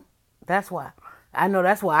 you know? That's why. I know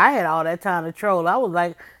that's why I had all that time to troll. I was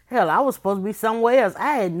like, hell, I was supposed to be somewhere else.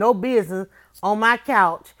 I had no business on my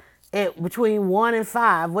couch at between 1 and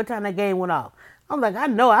 5. What time that game went off? I was like, I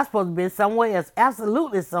know I'm supposed to be somewhere else.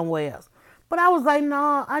 Absolutely somewhere else. But I was like,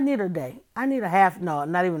 no, I need a day. I need a half, no,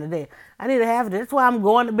 not even a day. I need a half a day. That's why I'm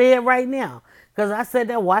going to bed right now. Because I sat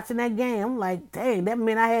there watching that game. I'm like, dang, that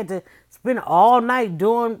meant I had to spend all night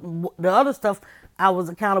doing the other stuff I was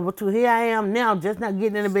accountable to. Here I am now, just not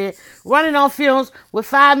getting into bed, running on fumes with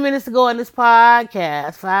 5 minutes to go in this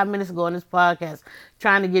podcast. 5 minutes ago in this podcast,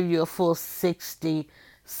 trying to give you a full 60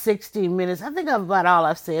 minutes. I think that's about all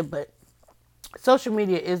I've said, but social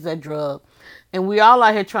media is that drug, and we all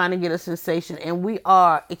out here trying to get a sensation, and we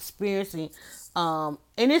are experiencing and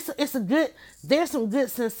it's a good, there's some good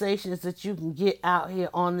sensations that you can get out here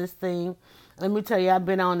on this thing. Let me tell you, I've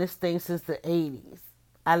been on this thing since the 80s.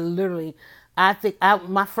 I literally,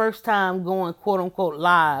 my first time going quote unquote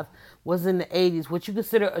live was in the 80s. What you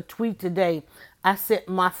consider a tweet today, I sent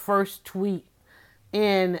my first tweet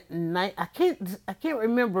in I can't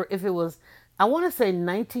remember if it was, I want to say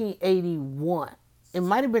 1981. It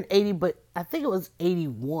might have been 80, but I think it was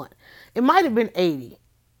 81. It might have been 80.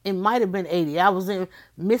 It might have been 80. I was in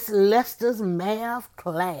Miss Lester's math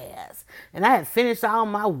class, and I had finished all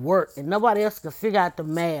my work, and nobody else could figure out the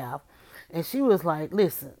math. And she was like,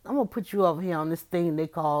 listen, I'm going to put you over here on this thing they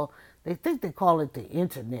think they call it the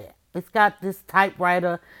internet. It's got this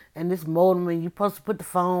typewriter and this modem, and you're supposed to put the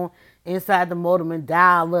phone inside the modem and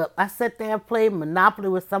dial up. I sat there and played Monopoly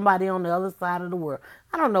with somebody on the other side of the world.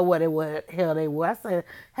 I don't know what hell they were. I said,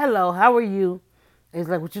 hello, how are you? It's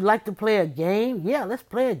like, would you like to play a game? Yeah, let's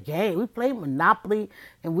play a game. We play Monopoly,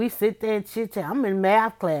 and we sit there and chit-chat. I'm in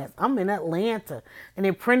math class. I'm in Atlanta. And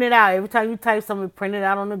they print it out. Every time you type something, print it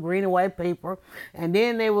out on the green and white paper. And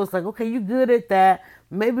then they was like, okay, you good at that.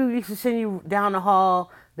 Maybe we should send you down the hall.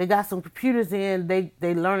 They got some computers in. They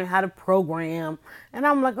learning how to program. And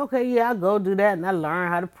I'm like, okay, yeah, I'll go do that. And I learn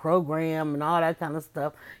how to program and all that kind of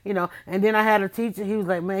stuff, you know. And then I had a teacher. He was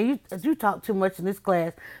like, man, you talk too much in this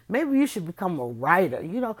class. Maybe you should become a writer,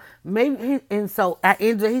 you know. And so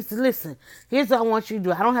he said, listen, here's what I want you to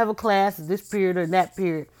do. I don't have a class at this period or that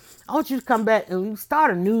period. I want you to come back and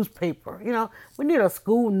start a newspaper. You know, we need a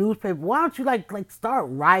school newspaper. Why don't you like start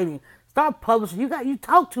writing? Start publishing. You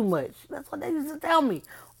talk too much. That's what they used to tell me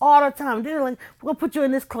all the time. They're like, we're gonna put you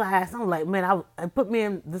in this class. I'm like, man, I put me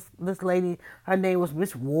in this lady. Her name was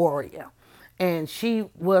Miss Warrior, and she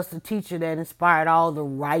was the teacher that inspired all the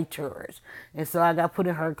writers. And so I got put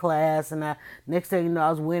in her class, and next thing you know, I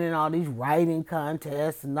was winning all these writing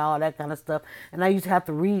contests and all that kind of stuff. And I used to have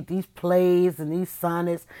to read these plays and these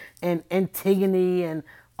sonnets and Antigone and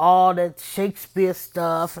all that Shakespeare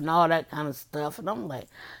stuff and all that kind of stuff. And I'm like,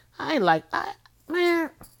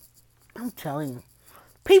 man, I'm telling you,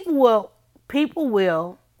 people will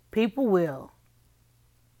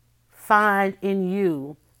find in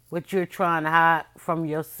you what you're trying to hide from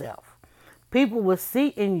yourself. People will see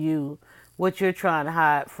in you what you're trying to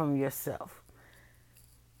hide from yourself.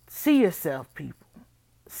 See yourself, people.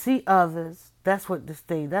 See others. That's what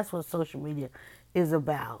social media is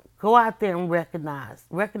about. Go out there and recognize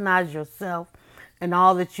yourself and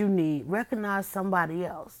all that you need. Recognize somebody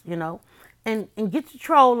else, you know, and get your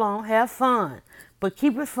troll on, have fun, but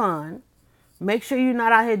keep it fun. Make sure you're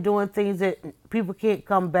not out here doing things that people can't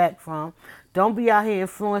come back from. Don't be out here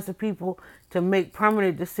influencing people to make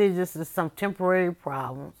permanent decisions to some temporary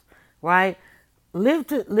problems, right? Live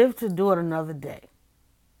to do it another day.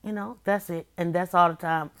 You know, that's it. And that's all the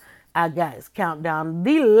time I got is countdown.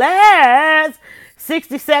 The last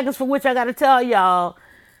 60 seconds for which I got to tell y'all,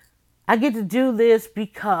 I get to do this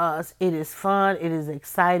because it is fun. It is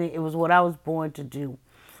exciting. It was what I was born to do.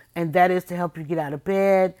 And that is to help you get out of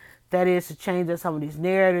bed. That is to change up some of these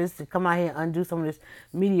narratives, to come out here and undo some of this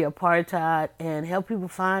media apartheid and help people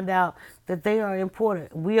find out that they are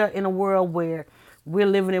important. We are in a world where we're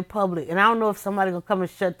living in public. And I don't know if somebody gonna come and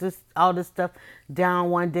shut all this stuff down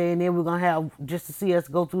one day, and then we're gonna have just to see us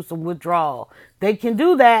go through some withdrawal. They can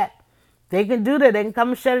do that. They can do that. They can come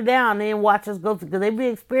and shut it down and then watch us go through, because they be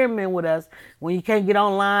experimenting with us when you can't get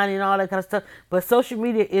online and all that kind of stuff. But social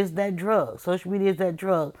media is that drug. Social media is that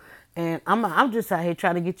drug. And I'm just out here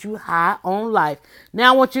trying to get you high on life.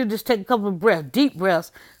 Now I want you to just take a couple of breaths, deep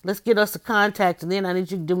breaths. Let's get us a contact, and then I need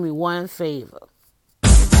you to do me one favor.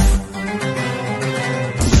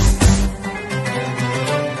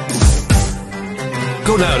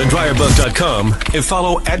 Go now to dryerbuzz.com and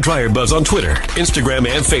follow @dryerbuzz on Twitter, Instagram,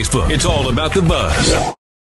 and Facebook. It's all about the buzz.